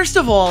 so first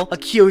of all,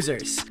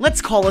 accusers.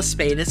 Let's call a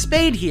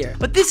spade here.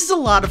 But this is a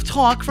lot of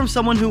talk from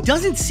someone who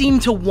doesn't seem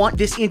to want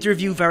this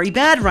interview very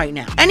bad right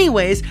now.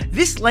 Anyways,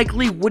 this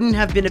likely wouldn't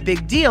have been a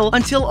big deal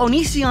until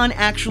Onision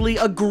actually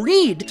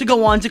agreed to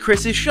go on to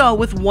Chris's show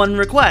with one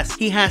request.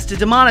 He has to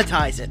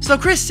demonetize it. So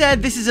Chris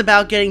said this is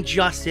about getting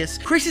justice.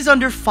 Chris is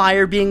under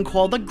fire being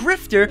called a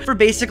grifter for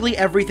basically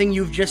everything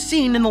you've just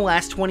seen in the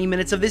last 20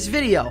 minutes of this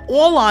video.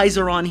 All eyes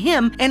are on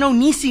him, and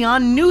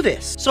Onision knew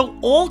this. So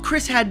all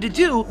Chris had to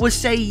do was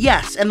say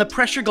yes, and the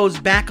pressure goes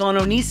back on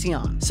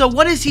Onision. So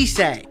what does he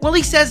say? Well,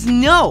 he says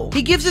no.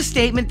 He gives a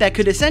statement that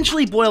could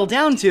essentially boil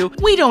down to,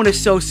 we don't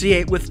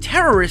associate with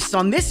terrorists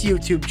on this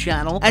YouTube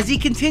channel, as he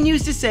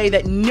continues to say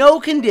that no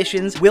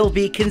conditions will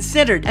be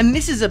considered, and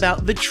this is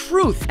about the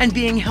truth and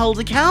being held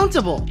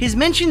accountable. His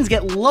mentions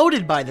get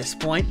loaded by this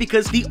point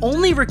because the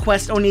only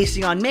request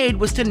Onision made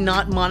was to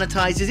not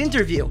monetize his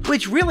interview,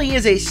 which really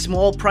is a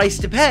small price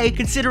to pay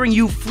considering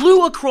you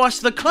flew across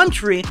the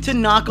country to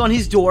knock on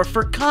his door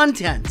for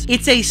content.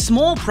 It's a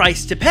small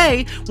price to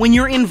pay when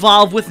you're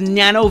involved with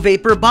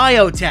nanovapor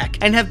biotech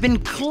and have been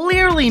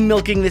clearly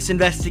milking this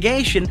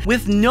investigation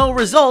with no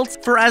results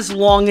for as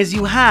long as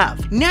you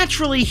have.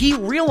 Naturally, he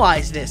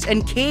realized this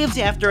and caves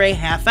after a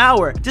half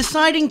hour,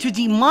 deciding to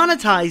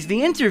demonetize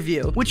the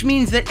interview, which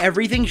means that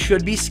everything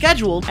should be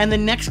scheduled, and the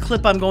next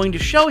clip I'm going to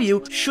show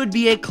you should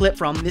be a clip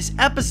from this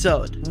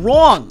episode.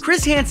 Wrong!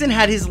 Chris Hansen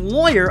had his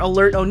lawyer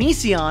alert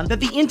Onision that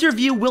the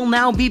interview will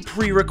now be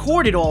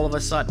pre-recorded all of a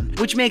sudden,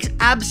 which makes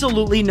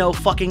absolutely no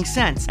fucking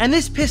sense, and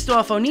this pissed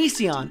off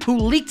Onision, who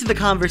leaked the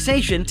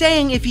conversation,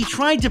 saying if he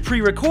tried to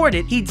pre-record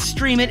it, he'd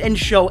stream it and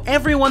show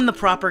everyone the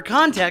proper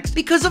context,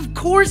 because of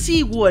course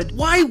he would.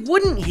 Why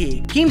wouldn't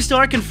he?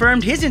 Keemstar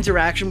confirmed his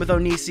interaction with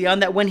Onision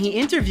that when he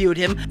interviewed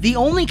him, the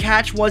only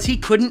catch was he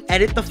couldn't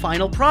edit the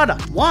final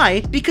product.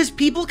 Why? Because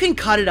people can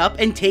cut it up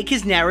and take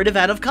his narrative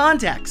out of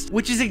context,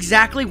 which is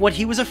exactly what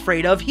he was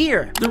afraid of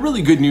here. The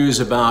really good news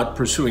about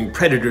pursuing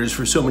predators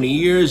for so many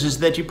years is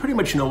that you pretty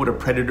much know what a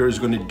predator is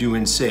going to do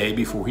and say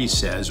before he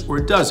says or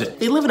does it.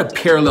 They live in a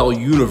parallel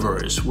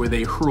universe where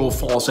they hurl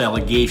false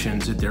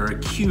allegations at their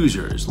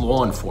accusers,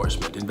 law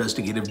enforcement,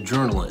 investigative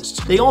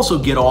journalists. They also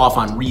get off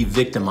on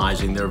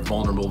re-victimizing their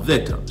vulnerable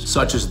victims,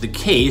 such as the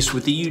case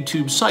with the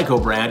YouTube Psycho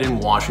Brat in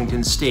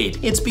Washington State.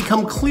 It's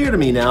become clear to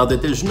me now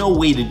that there's no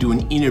way to do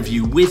an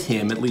interview with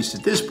him, at least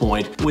at this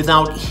point,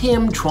 without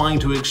him trying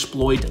to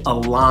exploit a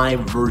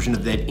live version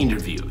of that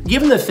interview.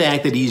 Given the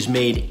fact that he's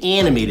made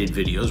animated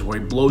videos where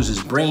he blows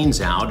his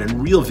brains out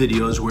and real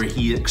videos where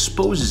he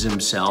exposes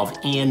himself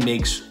and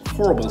makes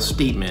horrible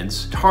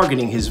statements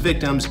targeting his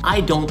victims,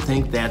 I don't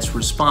think that's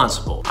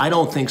responsible. I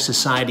don't think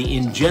society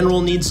in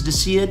general needs to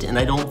see it, and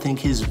I don't think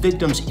his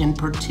victims in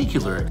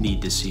particular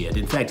need to see it.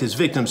 In fact, his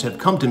victims have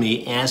come to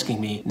me asking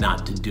me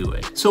not to do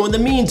it. So in the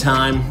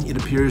meantime, it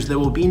appears there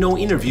will be no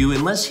interview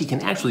unless he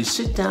can actually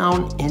sit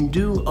down and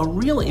do a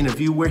real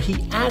interview where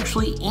he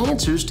actually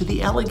answers to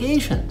the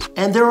allegations.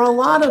 And there are a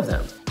lot of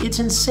them. It's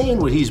insane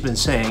what he's been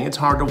saying. It's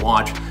hard to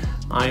watch.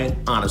 I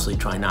honestly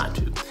try not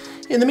to.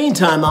 In the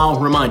meantime, I'll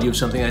remind you of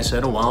something I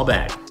said a while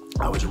back.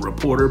 I was a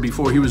reporter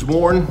before he was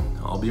born.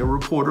 I'll be a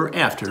reporter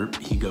after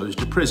he goes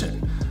to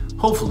prison.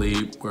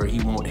 Hopefully, where he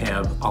won't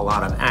have a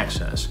lot of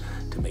access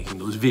to making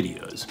those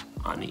videos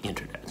on the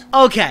internet.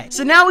 Okay,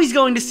 so now he's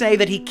going to say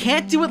that he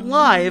can't do it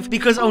live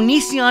because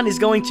Onision is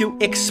going to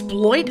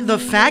exploit the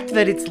fact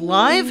that it's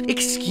live?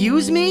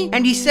 Excuse me?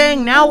 And he's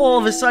saying now all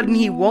of a sudden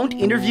he won't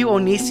interview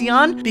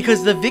Onision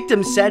because the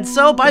victim said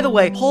so? By the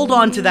way, hold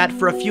on to that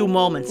for a few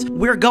moments.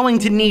 We're going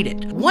to need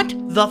it. What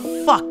the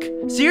fuck?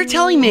 So you're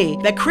telling me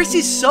that Chris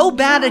is so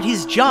bad at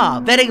his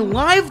job that a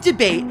live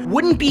debate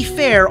wouldn't be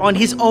fair on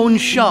his own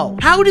show?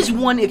 How does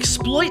one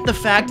exploit the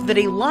fact that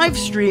a live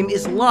stream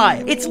is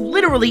live? It's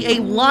literally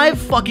a live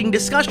fucking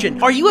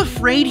discussion. Are you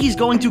afraid he's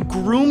going to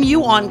groom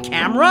you on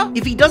camera?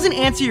 If he doesn't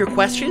answer your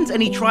questions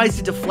and he tries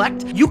to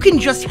deflect, you can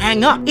just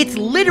hang up. It's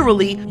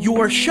literally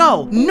your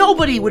show.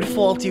 Nobody would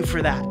fault you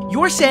for that.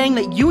 You're saying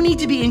that you need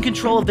to be in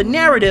control of the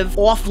narrative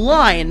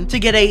offline to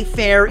get a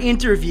fair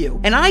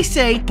interview. And I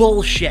say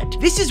bullshit.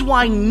 This is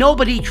why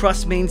nobody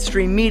trusts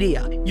mainstream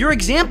media. Your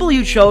example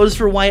you chose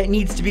for why it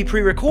needs to be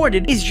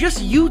pre-recorded is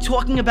just you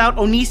talking about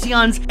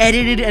Onision's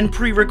edited and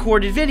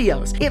pre-recorded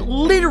videos. It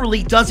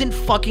literally doesn't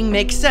fucking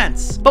make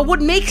sense. But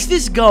what makes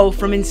this go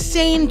from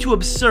insane to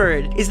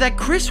absurd is that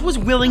Chris was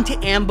willing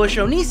to ambush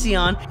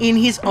Onision in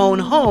his own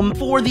home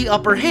for the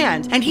upper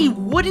hand, and he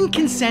wouldn't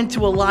consent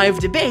to a live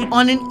debate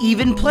on an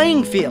even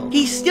playing field.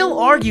 He still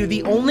argued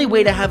the only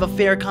way to have a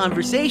fair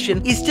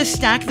conversation is to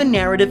stack the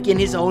narrative in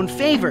his own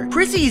favor.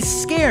 Chrissy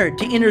is scared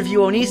to interview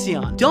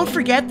Onision. Don't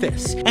forget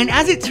this. And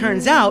as it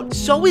turns out,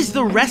 so is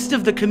the rest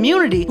of the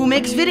community who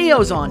makes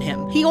videos on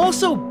him. He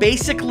also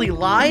basically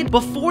lied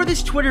before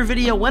this Twitter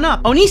video went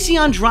up.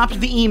 Onision dropped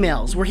the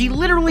emails where he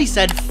literally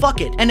said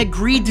fuck it and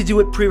agreed to do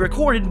it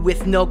pre-recorded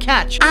with no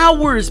catch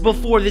hours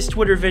before this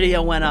Twitter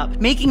video went up,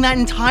 making that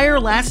entire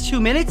last 2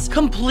 minutes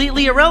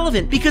completely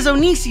irrelevant because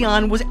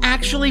Onision was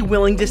actually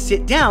willing to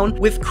sit down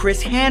with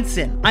Chris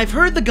Hansen. I've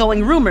heard the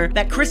going rumor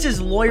that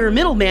Chris's lawyer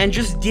middleman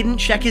just didn't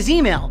check his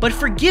email, but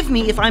forgive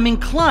me if I'm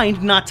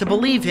inclined not to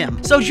believe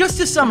him. So just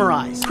to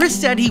summarize, Chris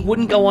said he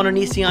wouldn't go on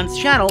Onision's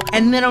channel,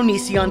 and then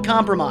Onision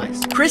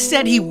compromised. Chris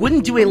said he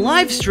wouldn't do a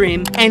live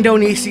stream, and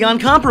Onision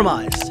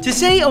compromised. To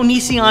say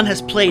Onision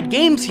has played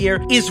games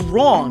here is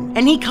wrong,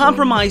 and he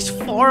compromised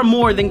far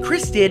more than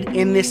Chris did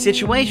in this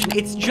situation.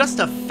 It's just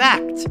a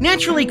fact.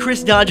 Naturally,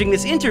 Chris dodging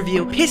this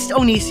interview pissed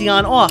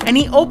Onision off, and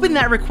he opened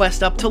that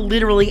request up to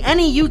literally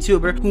any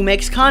YouTuber who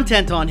makes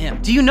content on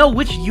him. Do you know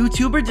which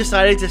YouTuber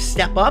decided to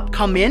step up,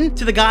 come in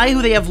to the guy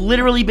who they have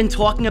literally been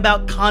talking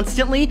about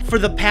constantly for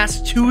the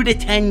past 2 to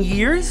 10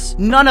 years?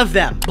 None of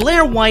them.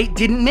 Blair White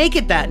didn't make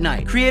it that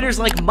night. Creators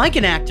like Mike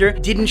and Actor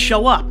didn't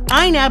show up.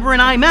 iNabber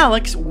and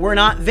iMalix were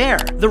not there.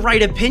 The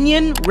Right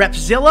Opinion,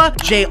 Repzilla,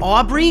 Jay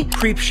Aubrey,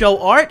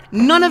 Creepshow Art,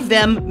 none of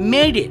them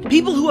made it.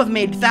 People who have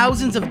made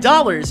thousands of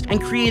dollars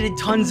and created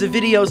tons of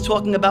videos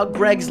talking about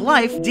Greg's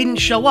life didn't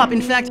show up.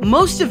 In fact,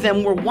 most of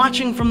them were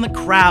watching from the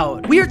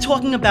crowd. We are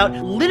talking about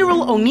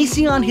literal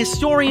Onision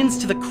historians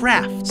to the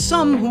craft,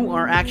 some who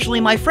are actually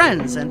my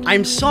friends, and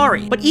I'm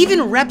sorry. But even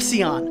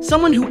Repzion,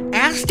 someone who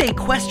asked a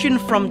question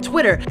from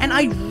Twitter, and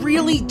I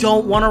really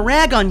don't want to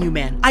rag on you,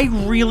 man. I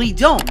really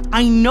don't.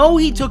 I know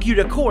he took you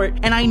to court,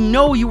 and I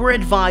know you were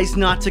advised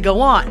not to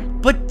go on.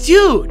 But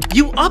dude,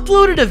 you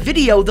uploaded a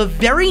video the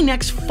very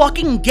next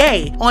fucking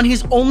day on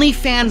his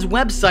OnlyFans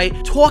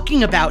website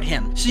talking about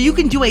him. So you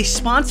can do a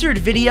sponsored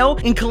video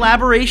in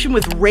collaboration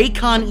with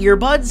Raycon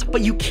earbuds,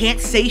 but you can't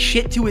say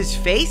shit to his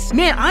face?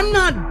 Man, I'm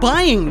not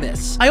buying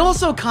this. I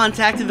also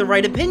contacted The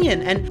Right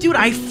Opinion, and dude,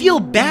 I feel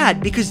bad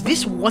because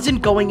this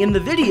wasn't going in the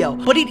video,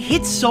 but it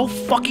hits so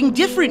fucking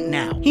different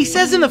now. He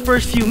says in the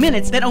first few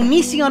minutes that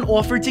Onision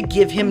offered to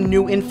give him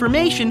new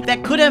information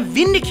that could have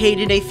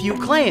vindicated a few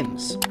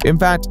claims. In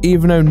fact,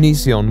 even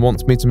Onision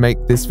wants me to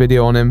make this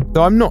video on him,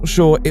 though I'm not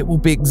sure it will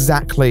be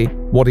exactly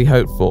what he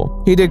hoped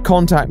for. He did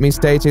contact me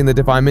stating that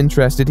if I'm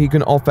interested, he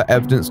can offer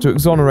evidence to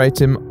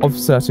exonerate him of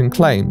certain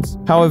claims.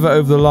 However,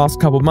 over the last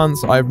couple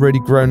months, I've really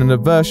grown an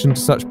aversion to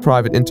such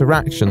private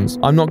interactions.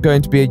 I'm not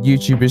going to be a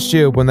YouTuber's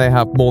shield when they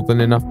have more than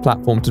enough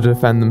platform to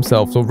defend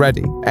themselves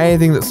already.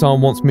 Anything that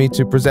someone wants me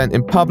to present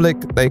in public,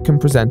 they can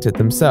present it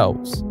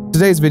themselves.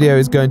 Today's video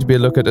is going to be a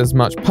look at as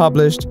much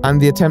published and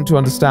the attempt to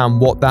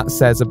understand what that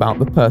says about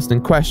the person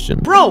in question.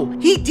 Bro,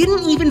 he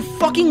didn't even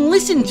fucking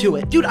listen to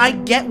it. Dude, I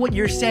get what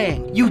you're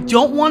saying. You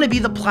don't want to be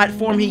the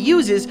platform he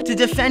uses to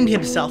defend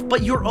himself,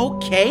 but you're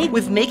okay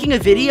with making a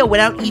video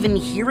without even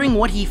hearing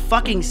what he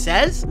fucking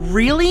says?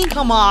 Really?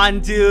 Come on,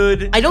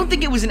 dude. I don't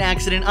think it was an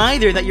accident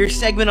either that your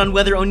segment on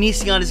whether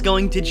Onision is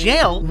going to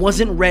jail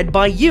wasn't read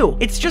by you.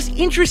 It's just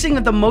interesting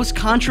that the most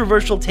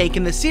controversial take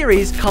in the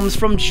series comes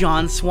from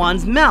John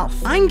Swan's mouth.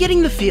 I'm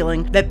getting the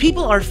feeling that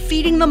people are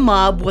feeding the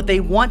mob what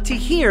they want to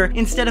hear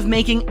instead of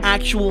making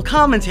actual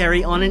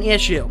commentary on an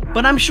issue.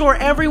 But I'm sure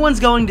everyone's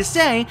going to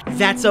say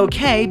that's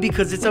okay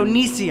because it's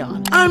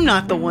Onision. I'm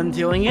not the one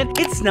doing it.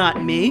 It's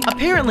not me.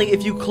 Apparently,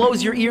 if you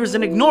close your ears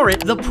and ignore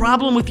it, the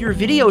problem with your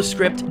video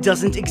script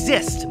doesn't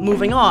exist.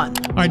 Moving on.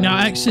 All right, now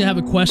I actually have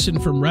a question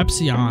from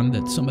Repzion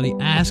that somebody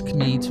asked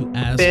me to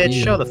ask Bitch,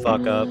 you. show the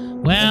fuck up.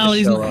 Well,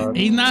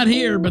 he's not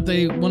here, but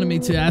they wanted me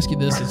to ask you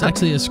this. It's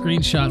actually a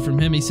screenshot from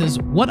him. He says,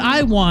 what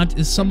I want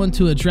is someone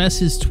to address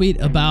his tweet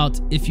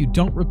about if you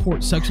don't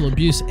report sexual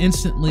abuse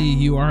instantly,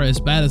 you are as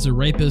bad as a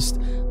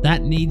rapist.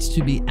 that needs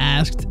to be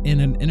asked in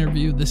an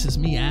interview. This is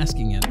me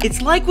asking it.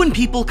 It's like when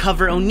people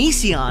cover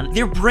Onision,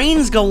 their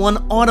brains go on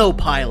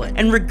autopilot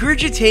and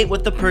regurgitate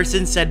what the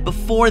person said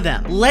before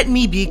them. Let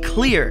me be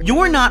clear,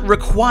 you're not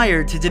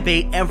required to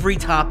debate every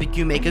topic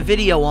you make a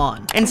video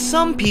on, and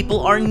some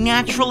people are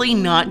naturally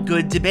not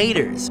good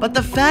debaters, but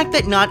the fact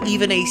that not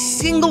even a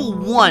single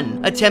one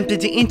attempted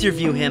to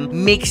interview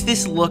him makes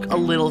this look a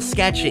little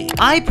sketchy.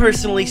 I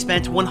personally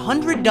spent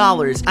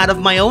 $100 out of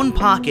my own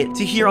pocket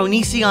to hear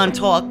Onision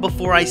talk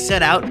before I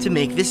set out to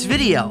make this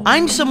video.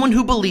 I'm someone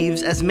who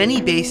believes as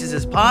many bases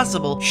as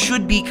possible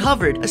should be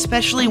covered,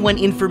 especially when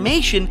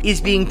information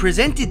is being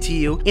presented to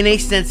you in a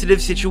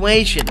sensitive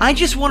situation. I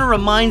just want to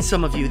remind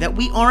some of you that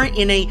we aren't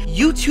in a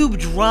YouTube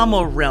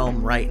drama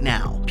realm right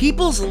now.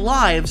 People's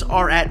lives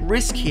are at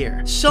risk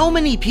here. So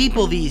many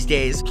people these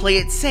days play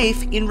it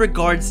safe in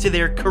regards to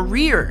their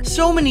career.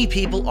 So many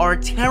people are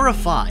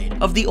terrified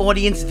of the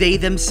audience they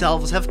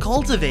themselves have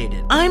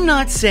cultivated. I'm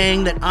not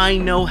saying that I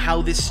know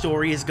how this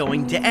story is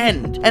going to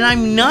end, and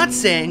I'm not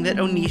saying that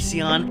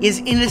Onision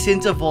is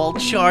innocent of all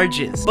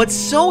charges, but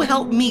so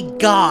help me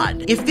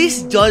God, if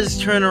this does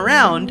turn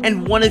around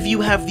and one of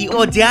you have the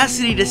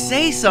audacity to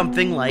say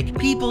something like,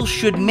 people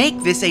should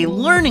make this a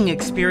learning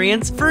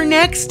experience for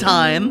next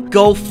time,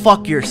 go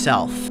fuck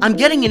yourself. I'm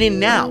getting it in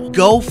now.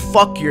 Go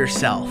fuck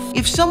yourself.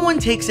 If someone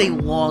takes a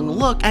long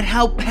look at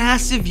how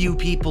passive you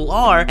people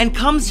are and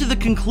comes to the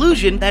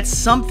conclusion that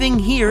something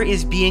here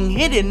is being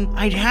hidden,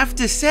 I'd have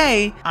to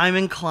say I'm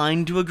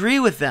inclined to agree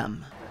with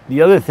them.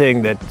 The other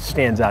thing that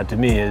stands out to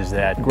me is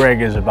that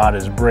Greg is about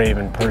as brave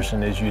in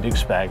person as you'd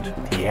expect.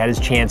 He had his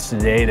chance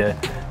today to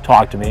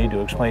talk to me,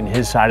 to explain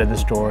his side of the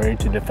story,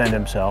 to defend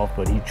himself,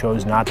 but he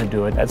chose not to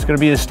do it. That's going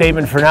to be a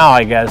statement for now,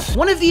 I guess.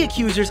 One of the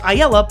accusers,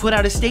 Ayala, put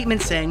out a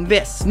statement saying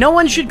this: no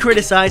one should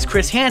criticize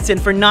Chris Hansen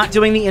for not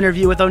doing the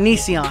interview with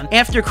Onision,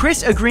 after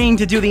Chris agreeing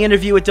to do the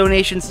interview with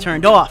donations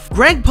turned off.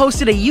 Greg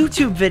posted a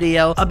YouTube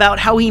video about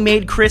how he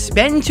made Chris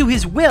bend to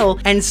his will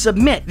and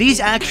submit.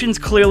 These actions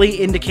clearly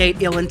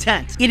indicate ill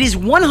intent. It is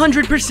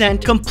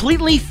 100%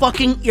 completely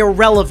fucking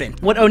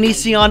irrelevant what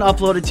Onision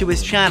uploaded to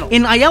his channel.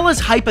 In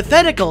Ayala's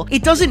hypothetical,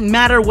 it doesn't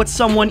matter what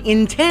someone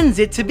intends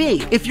it to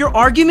be. If your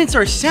arguments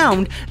are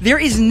sound, there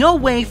is no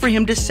way for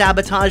him to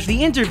sabotage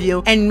the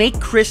interview and make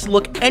Chris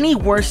look any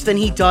worse than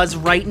he does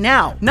right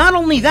now. Not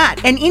only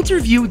that, an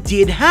interview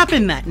did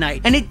happen that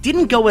night, and it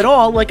didn't go at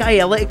all like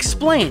Ayala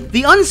explained.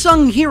 The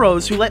unsung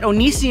heroes who let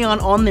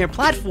Onision on their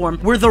platform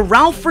were the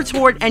Ralph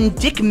Retort and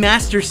Dick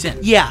Masterson.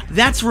 Yeah,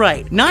 that's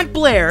right. Not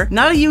Blair,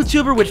 not a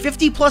YouTuber with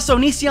 50+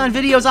 Onision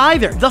videos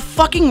either. The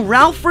fucking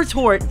Ralph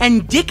Retort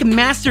and Dick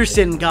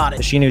Masterson got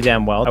it. She knew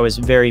damn well I was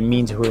very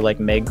mean to her, like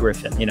Meg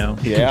Griffin, you know?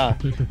 Yeah.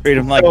 Treat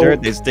them like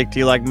dirt, they stick to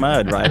you like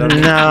mud, right? No.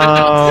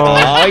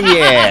 Oh,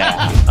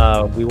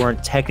 yeah. We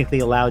weren't technically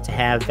allowed to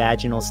have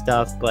vaginal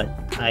stuff, but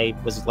I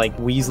was like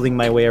weaseling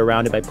my way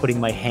around it by putting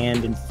my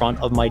hand in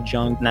front of my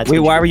junk. And that's wait,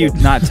 why were you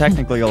not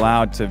technically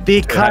allowed to?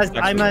 Because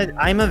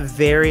I'm a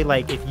very,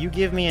 like, if you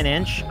give me an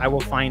inch, I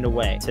will find a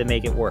way to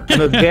make it work.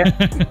 I'm a very,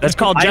 that's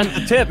called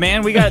gentle tip,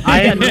 man. We got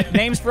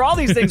names for all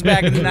these things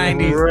back in the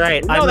 90s.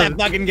 Right. You know that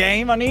fucking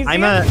game on Easy.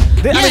 Yeah,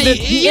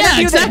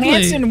 interview exactly. that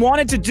Hansen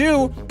wanted to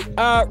do,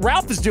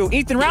 Ralph is doing.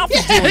 Ethan Ralph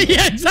is doing.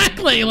 Yeah,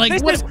 exactly. Like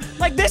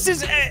this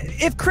is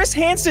if Chris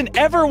Hansen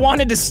ever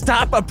wanted to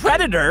stop a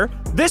predator,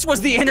 this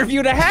was the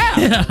interview to have.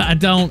 Yeah, I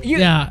don't.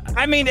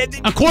 I mean,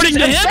 according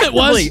to him, it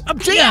was.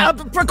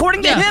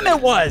 According to him,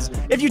 it was.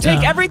 If you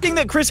take everything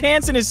that Chris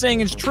Hansen is saying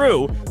is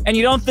true, and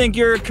you don't think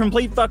you're a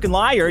complete fucking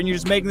liar, and you're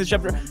just making this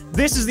shit up,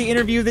 this is the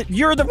interview that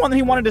you're the one that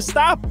he wanted to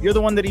stop. You're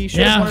the one that he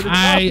should have wanted to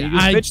stop. You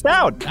just bitched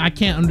out. I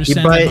can't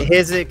understand. But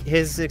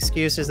his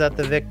excuse is that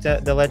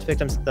the alleged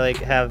victims like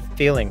have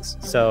feelings.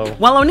 So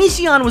while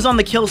Onision was on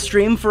the kill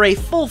stream for a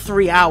full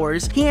 3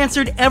 hours, he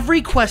answered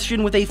every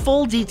question with a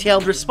full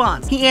detailed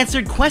response. He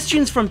answered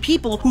questions from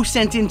people who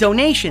sent in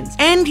donations,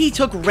 and he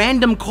took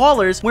random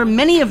callers where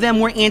many of them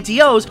were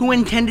Anti-Os who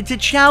intended to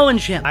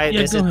challenge him.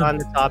 This is on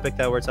the topic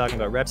that we're talking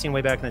about. Repsine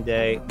way back in the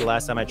day, the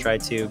last time I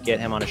tried to get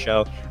him on a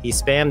show, he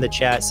spammed the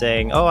chat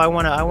saying, "Oh, I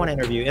want to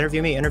interview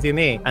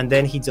me," and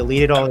then he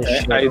deleted all his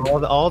shit,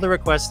 all the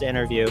requests to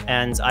interview,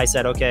 and I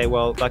said, "Okay,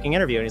 well, fucking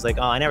interview," and he's like,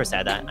 "Oh, I never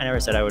said that. I never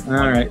said I would." All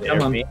right,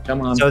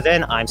 come on. So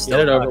then I'm still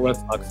get it over with.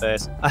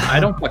 Fuckface. I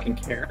don't fucking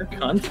care,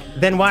 cunt.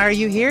 Then why are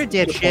you here,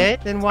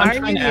 dipshit? Then why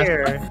are you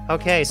here?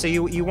 Okay, so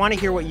you want to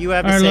hear what you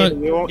have to say.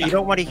 You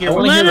don't want to hear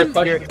what Listen.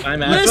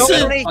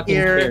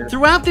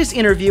 Throughout this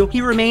interview,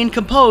 he remained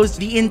composed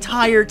the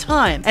entire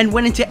time and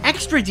went into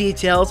extra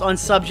details on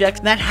subjects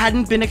that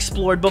hadn't been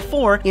explored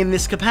before in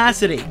this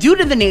capacity. Due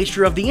to the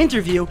nature of the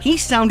interview, he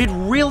sounded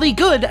really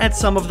good at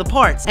some of the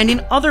parts, and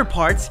in other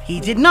parts, he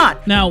did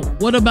not. Now,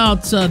 what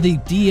about the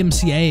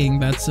DMCAing?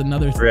 That's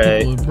another thing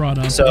people have brought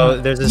up. So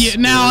there's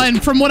now,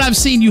 and from what I've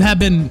seen, you have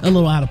been a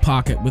little out of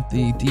pocket with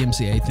the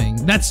DMCA thing.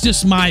 That's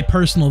just my my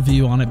personal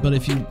view on it, but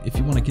if you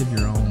want to give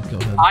your own, go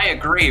ahead. I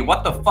agree.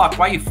 What the fuck?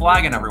 Why are you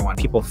flagging everyone?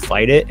 People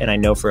fight it, and I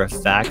know for a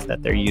fact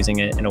that they're using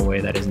it in a way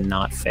that is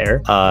not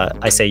fair.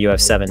 I say you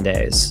have 7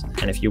 days,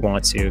 and if you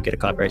want to get a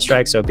copyright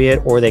strike, so be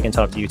it, or they can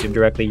talk to YouTube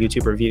directly.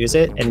 YouTube reviews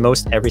it, and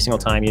every single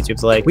time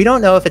YouTube's like, we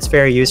don't know if it's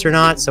fair use or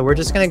not, so we're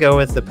just gonna go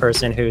with the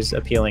person who's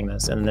appealing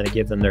this, and then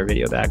give them their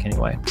video back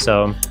anyway.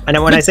 So,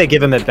 and when I say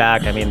give them it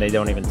back, I mean they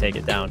don't even take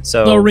it down.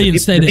 So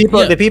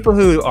the people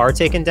who are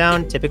taken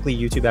down, typically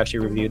YouTube actually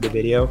reviewed the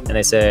video, and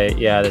they say,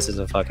 yeah, this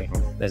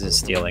is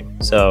stealing.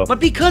 So, but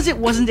because it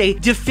wasn't a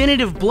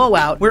definitive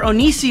blowout where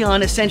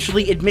Onision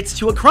essentially admits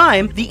to a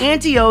crime, the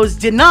Anti-Os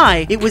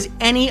deny it was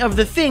any of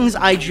the things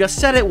I just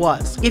said it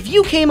was. If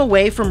you came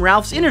away from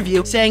Ralph's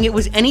interview saying it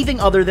was anything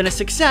other than a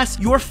success,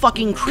 you're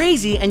fucking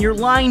crazy and you're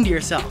lying to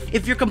yourself.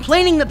 If you're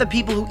complaining that the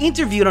people who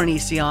interviewed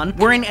Onision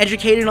weren't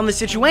educated on the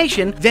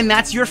situation, then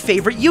that's your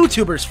favorite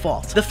YouTuber's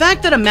fault. The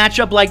fact that a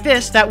matchup like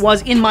this, that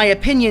was, in my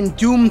opinion,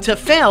 doomed to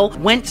fail,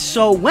 went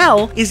so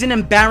well is an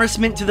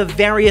embarrassment to the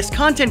various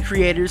content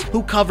creators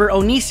who cover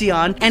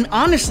Onision, and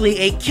honestly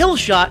a kill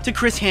shot to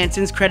Chris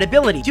Hansen's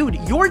credibility. Dude,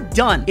 you're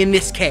done in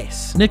this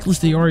case. Nicholas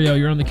DeOrio,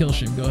 you're on the kill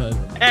stream. Go ahead.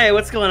 Hey,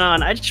 what's going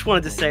on? I just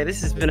wanted to say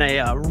this has been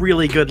a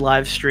really good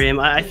live stream.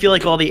 I feel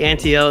like all the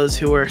Anti-Os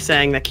who were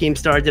saying that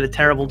Keemstar did a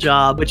terrible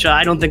job, which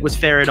I don't think was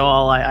fair at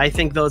all. I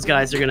think those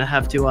guys are going to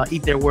have to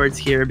eat their words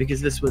here,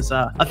 because this was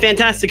a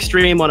fantastic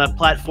stream on a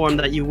platform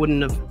that you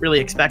wouldn't have really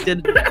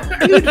expected.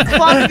 Dude,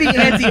 fuck the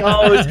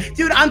Anti-Os.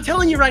 Dude, I'm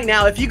telling you right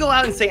now, if you go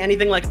out and say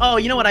anything like, oh,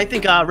 you know what, I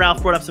think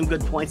Ralph brought up some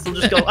good points, they'll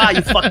just go,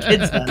 you fuck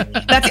kids then.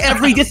 That's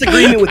every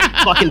disagreement with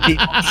fucking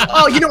people.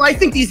 Oh, you know, I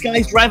think these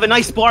guys drive a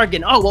nice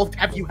bargain. Oh, well,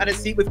 have you had a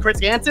seat with Chris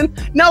Hansen?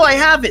 No, I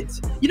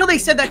haven't. You know, they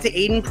said that to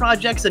Aiden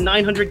Projects, a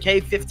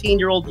 900K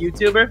 15-year-old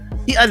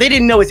YouTuber. They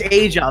didn't know his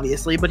age,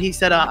 obviously, but he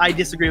said, I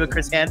disagree with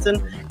Chris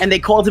Hansen, and they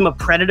called him a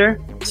predator.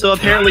 So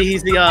apparently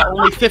he's the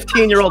only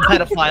 15-year-old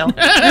pedophile.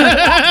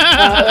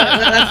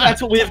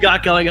 That's what we've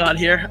got going on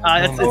here.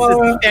 It's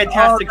a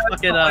fantastic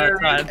fucking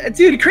time.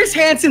 Dude, Chris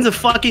Hansen's a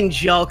fucking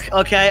joke,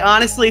 okay?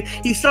 Honestly,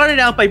 he started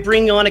out by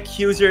bringing on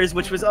accusers,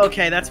 which was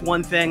okay, that's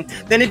one thing.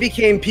 Then it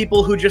became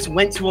people who just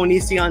went to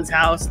Onision's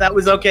house. That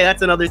was okay,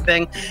 that's another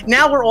thing.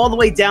 Now we're all the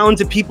way down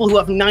to people who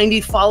have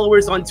 90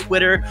 followers on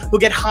Twitter, who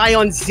get high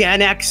on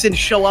Xanax and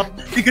show up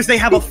because they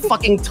have a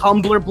fucking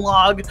Tumblr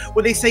blog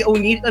where they say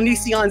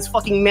Onision's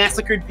fucking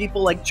massacred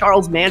people like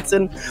Charles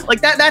Manson.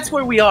 Like that's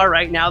where we are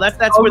right now. That's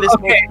where this.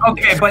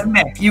 Okay, but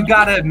Nick, you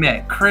gotta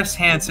admit, Chris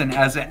Hansen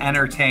as an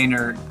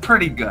entertainer,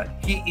 pretty good.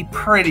 He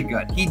pretty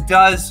good. He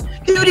does.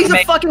 Dude, he's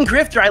a fucking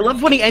grifter. I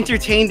love when he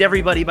entertained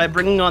everybody by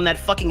bringing on that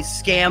fucking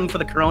scam for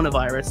the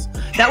coronavirus.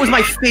 That was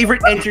my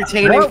favorite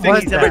entertaining thing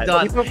he's ever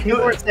done.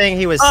 People were saying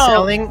he was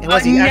selling.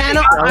 Was he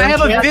actually selling? I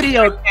have a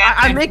video.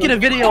 I'm making a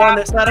video on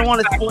this. I don't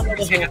want to spoil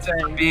Chris Hansen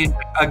for being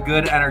a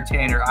good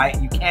entertainer.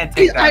 You can't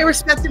take that. I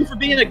respect him for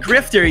being a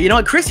grifter. You know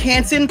what? Chris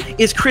Hansen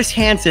is Chris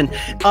Hansen.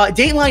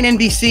 Dateline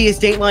NBC is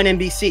Dateline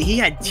NBC. He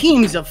had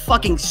teams of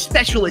fucking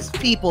specialist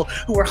people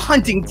who were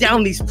hunting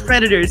down these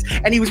predators,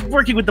 and he was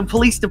working with the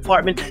police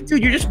department.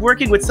 Dude, you're just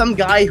working with some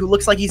guy who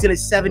looks like he's in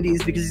his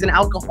 70s because he's an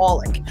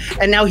alcoholic,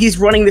 and now he's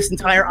running this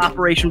entire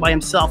operation by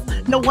himself.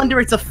 No wonder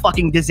it's a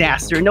fucking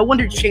disaster. No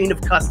wonder chain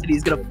of custody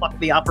is gonna fuck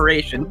the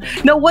operation.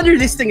 No wonder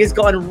this thing has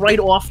gone right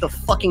off the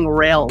fucking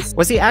rails.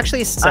 Was he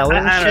actually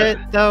selling shit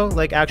though?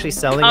 Like actually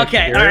selling?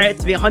 Okay, all right.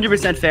 To be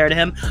 100% fair to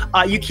him,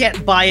 you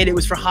can't buy it. It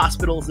was for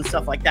hospitals and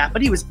stuff like that.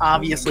 But he was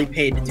obviously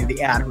paid to do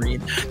the ad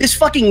read. This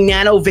fucking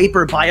nano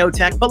vapor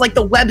biotech, but like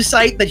the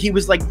website that he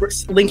was like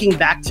linking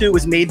back to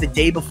was made the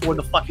day before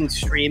the fucking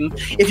stream.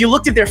 If you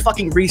looked at their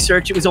fucking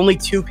research, it was only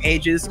 2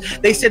 pages.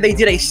 They said they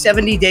did a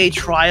 70-day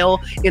trial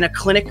in a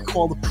clinic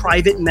called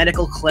Private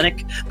Medical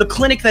Clinic. The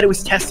clinic that it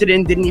was tested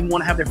in didn't even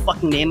want to have their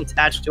fucking name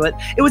attached to it.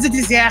 It was a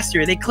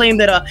disaster. They claimed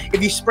that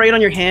if you spray it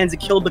on your hands, it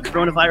killed the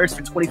coronavirus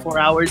for 24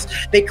 hours.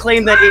 They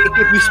claim that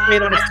if you spray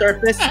it on a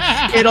surface,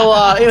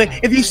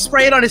 if you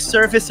spray it on a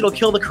surface, it'll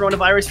kill the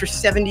coronavirus for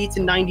 70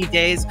 to 90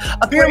 days.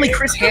 Apparently,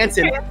 Chris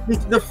Hansen,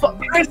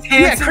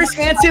 Chris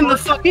Hansen, the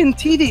fucking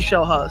TV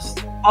show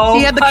host. Oh,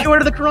 he had the cure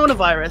to the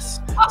coronavirus.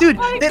 Dude,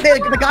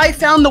 the guy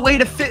found the way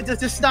to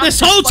stop this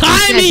whole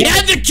time. He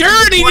had the cure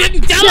and he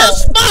didn't tell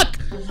us. Fuck.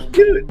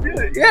 Dude,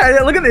 yeah,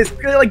 look at this.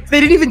 Like, they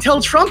didn't even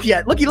tell Trump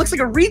yet. Look, he looks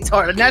like a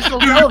retard on national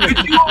television.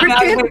 Chris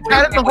Hansen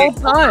had it the whole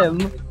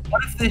time.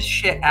 What if this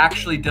shit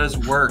actually does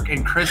work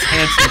and Chris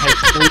Hansen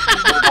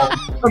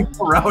has from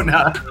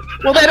corona?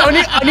 Well, then,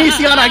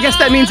 Onision, I guess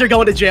that means you're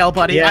going to jail,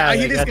 buddy. Yeah,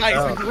 this guy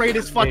is the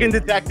greatest fucking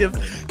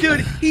detective.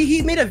 Dude,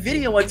 he made a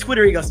video on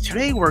Twitter. He goes,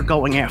 today we're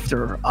going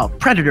after a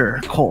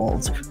predator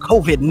called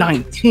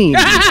COVID-19.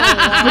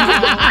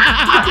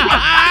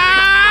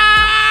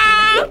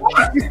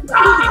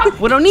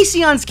 What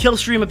Onision's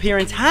Killstream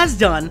appearance has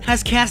done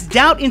has cast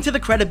doubt into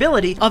the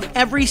credibility of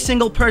every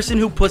single person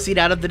who pussied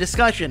out of the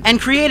discussion, and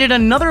created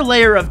another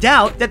layer of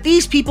doubt that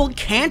these people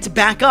can't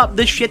back up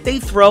the shit they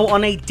throw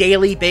on a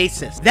daily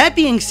basis. That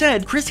being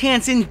said, Chris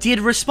Hansen did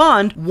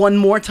respond one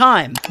more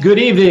time. Good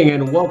evening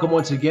and welcome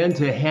once again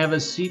to Have a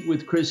Seat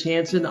with Chris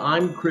Hansen.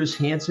 I'm Chris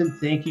Hansen.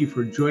 Thank you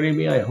for joining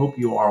me. I hope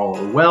you are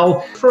all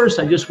well. First,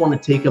 I just want to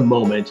take a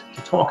moment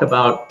to talk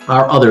about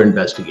our other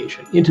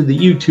investigation into the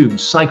YouTube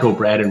Psycho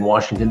Brad in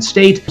Washington State.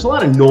 There's a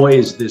lot of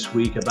noise this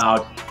week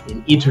about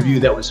an interview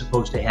that was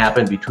supposed to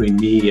happen between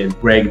me and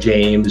Greg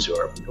James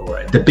or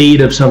a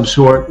debate of some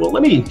sort. Well,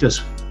 let me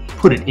just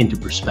put it into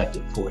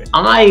perspective for you.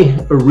 I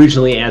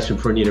originally asked him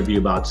for an interview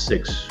about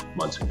 6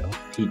 months ago.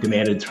 He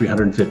demanded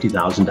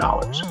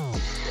 $350,000.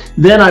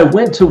 Then I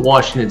went to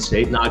Washington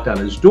State, knocked on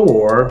his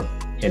door,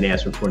 and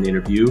asked him for an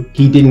interview.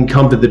 He didn't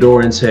come to the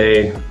door and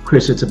say,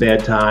 Chris, it's a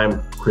bad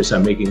time. Chris,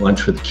 I'm making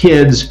lunch for the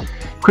kids.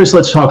 Chris,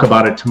 let's talk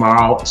about it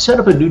tomorrow. Set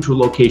up a neutral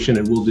location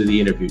and we'll do the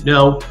interview.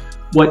 No,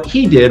 what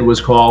he did was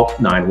call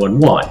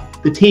 911.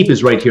 The tape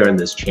is right here on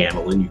this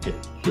channel and you can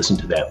listen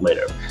to that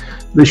later.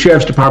 The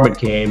sheriff's department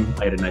came.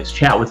 I had a nice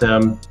chat with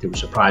them. They were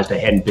surprised I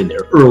hadn't been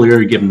there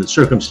earlier, given the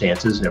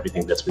circumstances and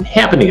everything that's been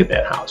happening at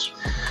that house.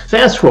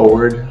 Fast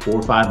forward 4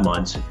 or 5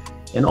 months,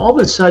 and all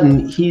of a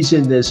sudden, he's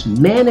in this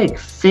manic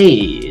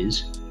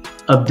phase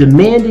of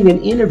demanding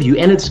an interview,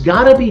 and it's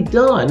got to be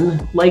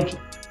done like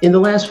in the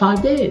last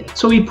 5 days.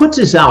 So he puts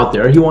this out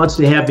there. He wants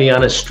to have me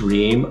on a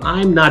stream.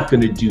 I'm not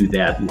going to do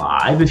that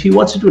live. If he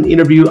wants to do an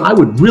interview, I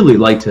would really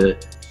like to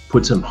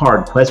put some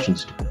hard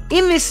questions to him.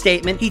 In this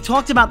statement, he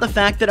talked about the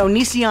fact that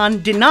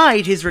Onision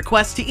denied his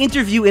request to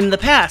interview in the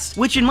past,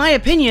 which in my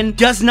opinion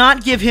does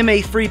not give him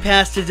a free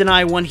pass to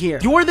deny one here.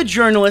 You're the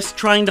journalist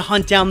trying to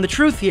hunt down the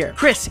truth here.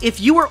 Chris,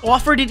 if you were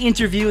offered an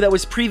interview that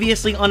was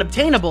previously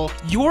unobtainable,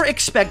 you're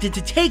expected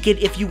to take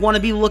it if you want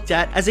to be looked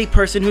at as a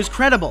person who's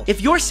credible. If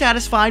you're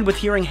satisfied with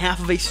hearing half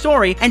of a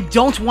story and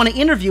don't want to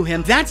interview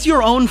him, that's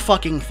your own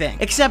fucking thing.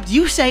 Except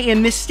you say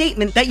in this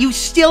statement that you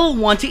still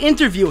want to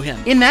interview him.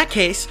 In that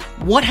case,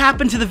 what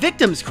happened to the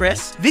victims,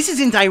 Chris? This is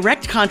in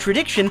direct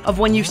contradiction of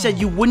when you said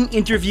you wouldn't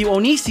interview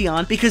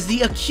Onision because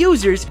the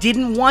accusers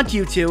didn't want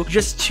you to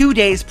just 2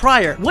 days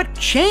prior. What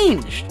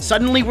changed?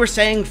 Suddenly we're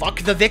saying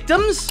fuck the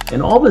victims?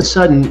 And all of a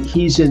sudden,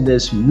 he's in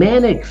this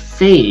manic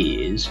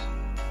phase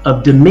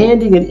of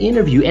demanding an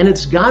interview, and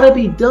it's got to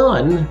be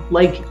done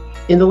like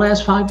in the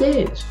last 5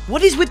 days.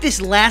 What is with this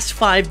last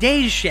 5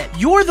 days shit?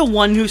 You're the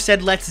one who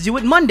said let's do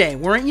it Monday,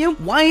 weren't you?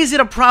 Why is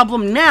it a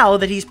problem now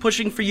that he's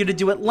pushing for you to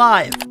do it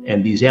live?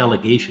 And these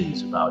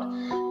allegations about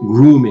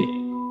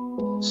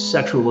grooming,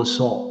 sexual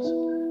assault,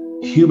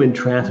 human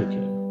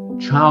trafficking,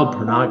 child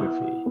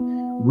pornography,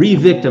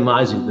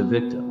 re-victimizing the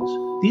victims.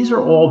 These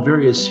are all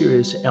very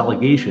serious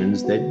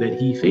allegations that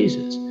he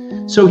faces.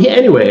 So I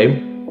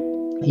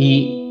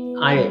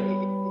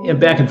am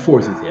back and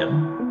forth with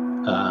him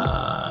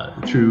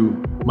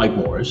through Mike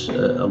Morris,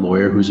 a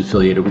lawyer who's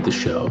affiliated with the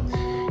show.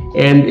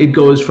 And it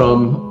goes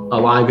from a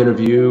live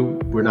interview,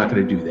 we're not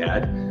going to do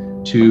that,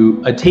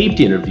 to a taped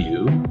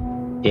interview.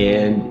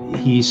 And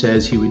he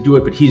says he would do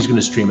it, but he's going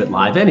to stream it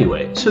live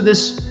anyway. So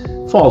this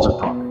falls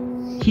apart.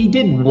 He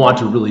didn't want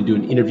to really do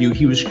an interview.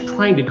 He was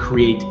trying to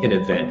create an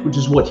event, which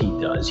is what he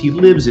does. He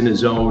lives in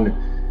his own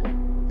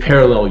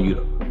parallel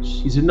universe.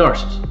 He's a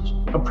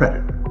narcissist, a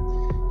predator.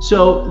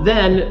 So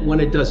then when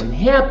it doesn't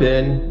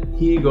happen,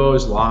 he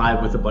goes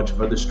live with a bunch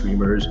of other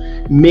streamers,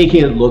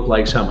 making it look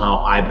like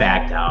somehow I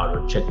backed out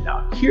or checked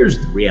out. Here's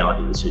the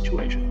reality of the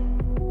situation.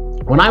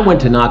 When I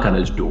went to knock on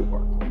his door,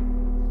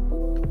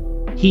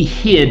 he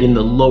hid in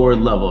the lower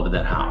level of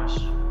that house.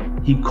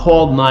 He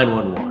called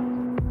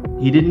 911.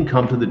 He didn't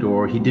come to the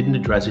door. He didn't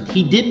address it.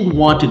 He didn't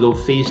want to go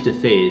face to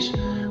face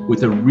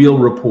with a real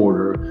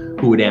reporter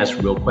who would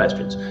ask real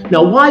questions.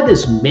 Now, why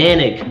this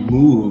manic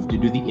move to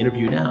do the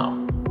interview now?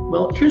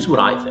 Well, here's what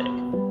I think.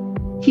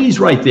 He's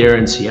right there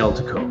in Seattle,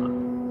 Tacoma,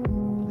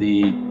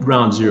 the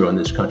ground zero in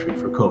this country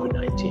for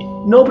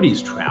COVID-19.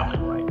 Nobody's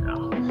traveling right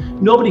now.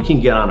 Nobody can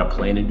get on a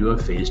plane and do a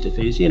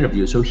face-to-face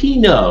interview. So he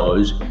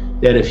knows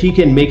that if he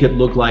can make it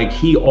look like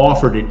he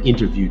offered an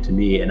interview to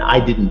me and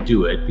I didn't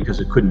do it because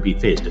it couldn't be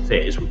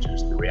face-to-face, which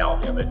is the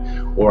reality of it,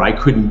 or I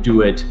couldn't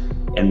do it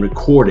and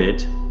record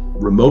it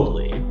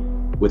remotely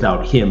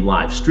without him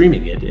live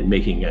streaming it and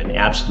making an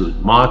absolute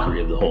mockery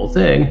of the whole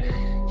thing,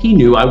 he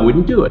knew I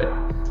wouldn't do it.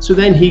 So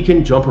then he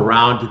can jump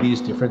around to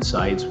these different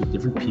sites with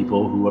different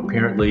people who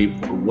apparently,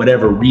 for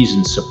whatever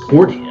reason,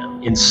 support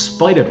him in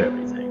spite of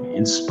everything,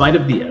 in spite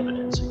of the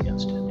evidence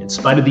against him, in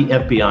spite of the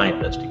FBI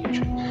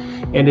investigation,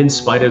 and in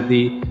spite of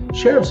the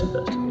sheriff's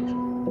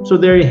investigation. So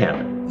there you have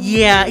it.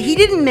 Yeah, he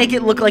didn't make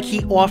it look like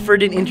he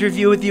offered an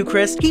interview with you,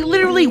 Chris. He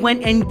literally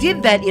went and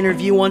did that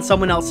interview on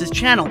someone else's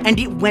channel, and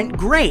it went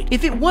great.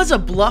 If it was a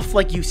bluff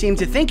like you seem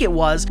to think it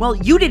was, well,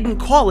 you didn't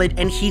call it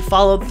and he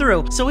followed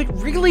through, so it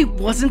really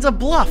wasn't a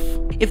bluff.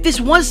 If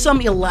this was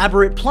some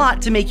elaborate plot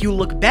to make you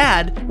look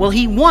bad, well,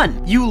 he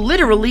won. You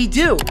literally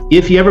do.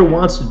 If he ever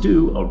wants to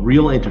do a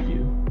real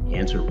interview,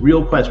 answer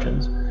real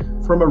questions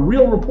from a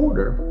real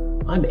reporter,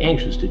 I'm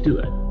anxious to do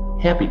it,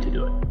 happy to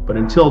do it. But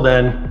until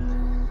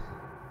then,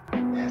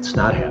 it's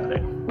not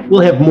happening.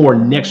 We'll have more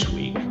next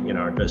week in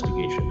our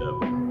investigation of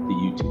the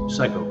YouTube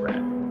psycho brat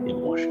in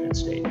Washington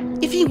State.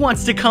 If he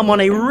wants to come on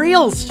a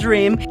real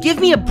stream, give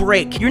me a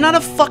break. You're not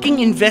a fucking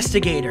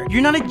investigator.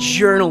 You're not a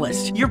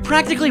journalist. You're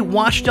practically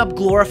washed up,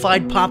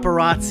 glorified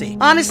paparazzi.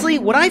 Honestly,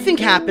 what I think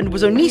happened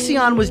was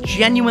Onision was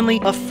genuinely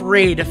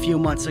afraid a few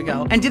months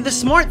ago and did the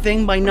smart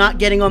thing by not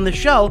getting on the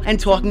show and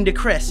talking to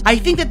Chris. I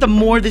think that the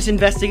more this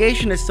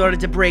investigation has started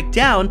to break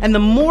down and the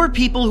more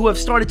people who have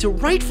started to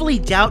rightfully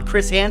doubt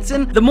Chris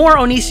Hansen, the more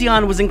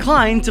Onision was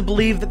inclined to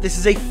believe that this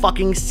is a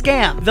fucking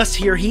scam. Thus,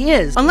 here he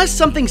is. Unless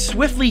something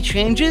swiftly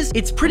changes,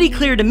 it's pretty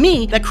clear to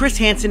me that Chris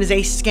Hansen is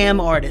a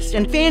scam artist,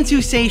 and fans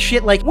who say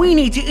shit like, we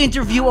need to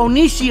interview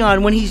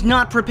Onision when he's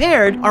not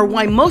prepared, are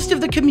why most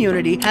of the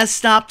community has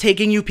stopped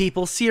taking you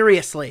people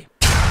seriously.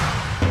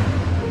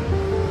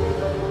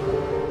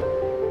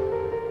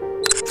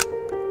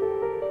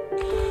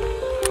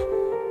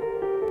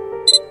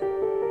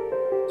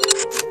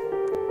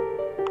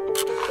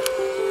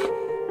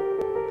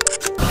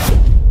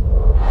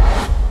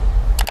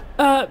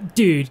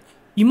 Dude,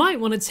 you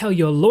might want to tell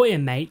your lawyer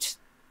mate,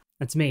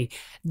 that's me,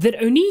 that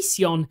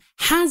Onision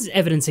has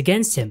evidence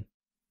against him.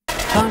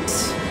 But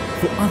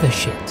for other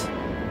shit.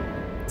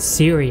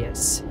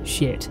 Serious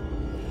shit.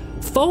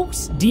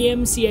 False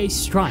DMCA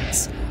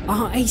strikes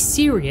are a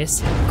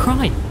serious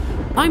crime.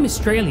 I'm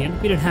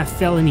Australian, we don't have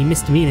felony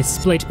misdemeanor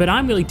split, but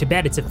I'm willing to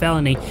bet it's a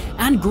felony,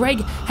 and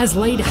Greg has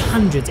laid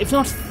hundreds, if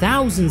not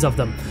thousands of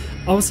them.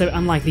 Also,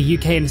 unlike the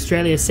UK and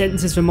Australia,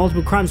 sentences for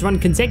multiple crimes run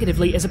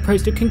consecutively as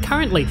opposed to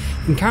concurrently.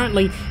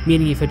 Concurrently,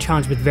 meaning if you're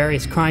charged with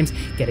various crimes,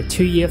 get a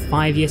 2-year,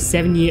 5-year,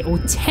 7-year, or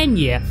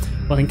 10-year.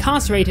 While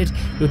incarcerated,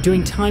 you're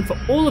doing time for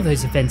all of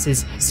those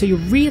offences, so you're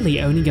really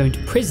only going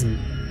to prison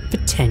for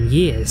 10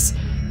 years.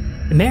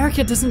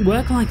 America doesn't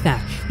work like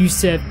that. You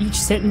serve each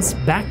sentence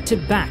back to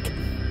back.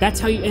 That's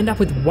how you end up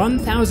with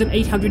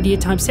 1,800-year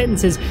time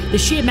sentences. The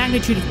sheer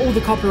magnitude of all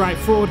the copyright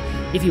fraud,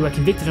 if you were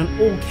convicted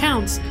on all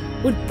counts,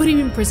 would put him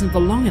in prison for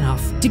long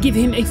enough to give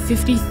him a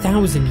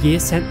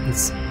 50,000-year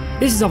sentence.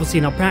 This is obviously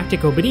not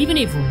practical, but even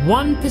if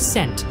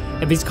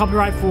 1% of his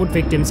copyright fraud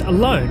victims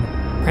alone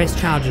press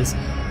charges,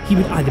 he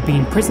would either be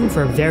in prison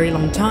for a very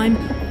long time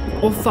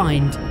or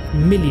fined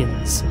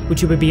millions,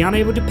 which he would be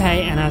unable to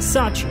pay, and as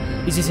such,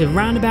 is just a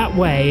roundabout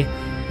way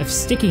of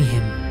sticking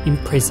him in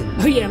prison.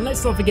 Oh yeah, and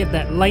let's not forget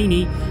that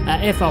Lainey,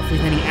 F off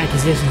with any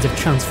accusations of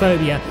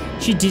transphobia.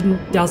 She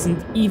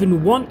doesn't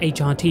even want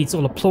HRT. It's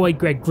all a ploy.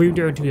 Greg groomed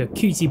her into a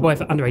cutesy boy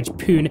for underage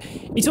poon.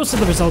 It's also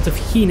the result of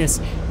heinous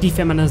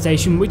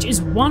defeminization, which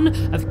is one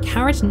of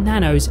Carrot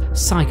Nano's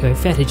psycho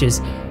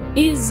fetishes.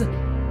 Is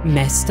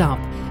messed up.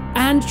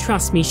 And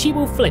trust me, she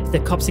will flip. The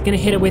cops are going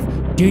to hit her with,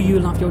 do you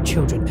love your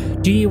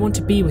children? Do you want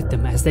to be with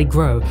them as they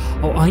grow?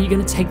 Or are you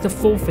going to take the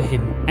fall for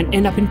him and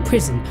end up in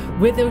prison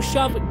where they'll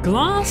shove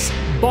glass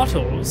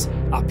bottles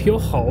up your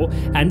hole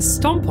and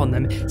stomp on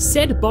them?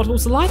 Said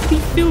bottles likely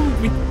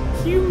filled with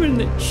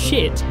human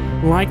shit,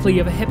 likely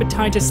of a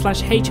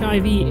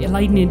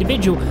hepatitis/HIV-laden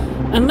individual,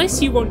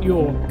 unless you want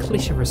your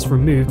clitoris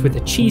removed with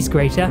a cheese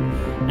grater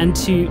and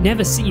to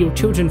never see your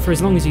children for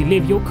as long as you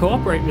live, you'll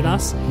cooperate with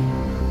us.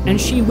 And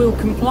she will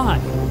comply.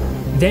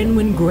 Then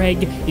when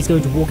Greg is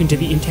going to walk into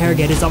the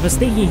interrogator's office,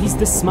 he's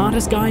the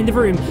smartest guy in the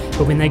room,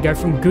 but when they go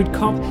from good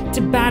cop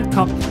to bad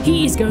cop,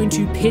 he is going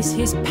to piss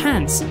his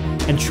pants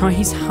and try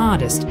his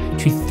hardest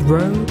to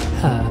throw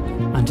her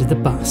under the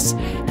bus,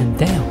 and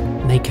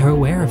they'll make her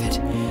aware of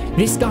it.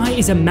 This guy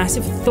is a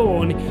massive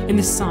thorn in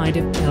the side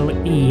of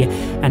LE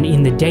and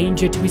in the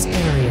danger to his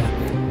area,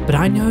 but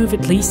I know of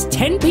at least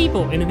 10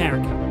 people in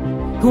America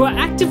who are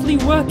actively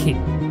working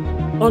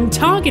on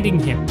targeting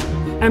him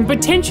and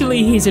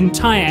potentially his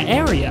entire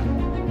area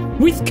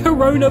with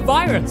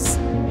coronavirus,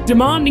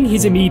 demanding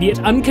his immediate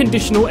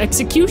unconditional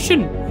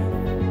execution.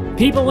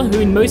 People who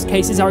in most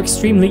cases are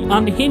extremely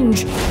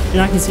unhinged,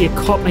 and I can see a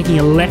cop making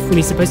a left when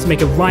he's supposed to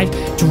make a right,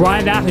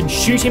 drive out and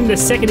shoot him the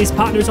second his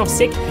partner is off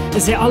sick,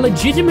 as there are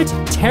legitimate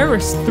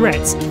terrorist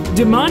threats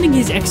demanding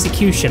his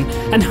execution,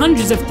 and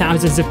hundreds of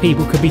thousands of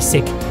people could be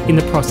sick in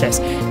the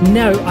process.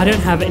 No, I don't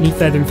have any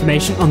further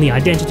information on the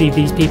identity of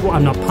these people,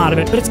 I'm not part of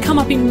it, but it's come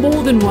up in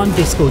more than one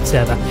Discord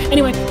server.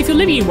 Anyway, if you're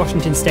living in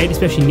Washington State,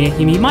 especially near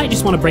him, you might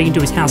just want to break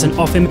into his house and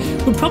off him,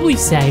 would probably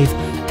save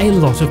a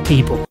lot of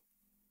people.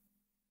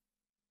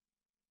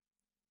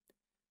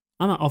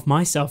 I might off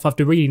myself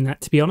after reading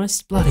that, to be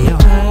honest. Bloody hell.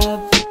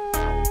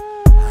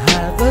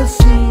 Have a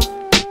seat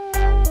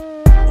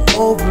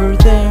over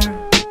there.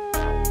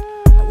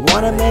 I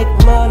wanna make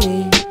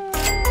money.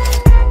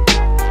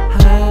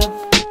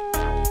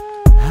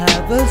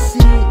 Have a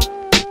seat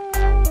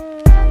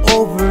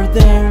over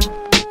there.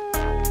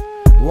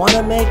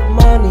 Wanna make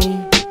money.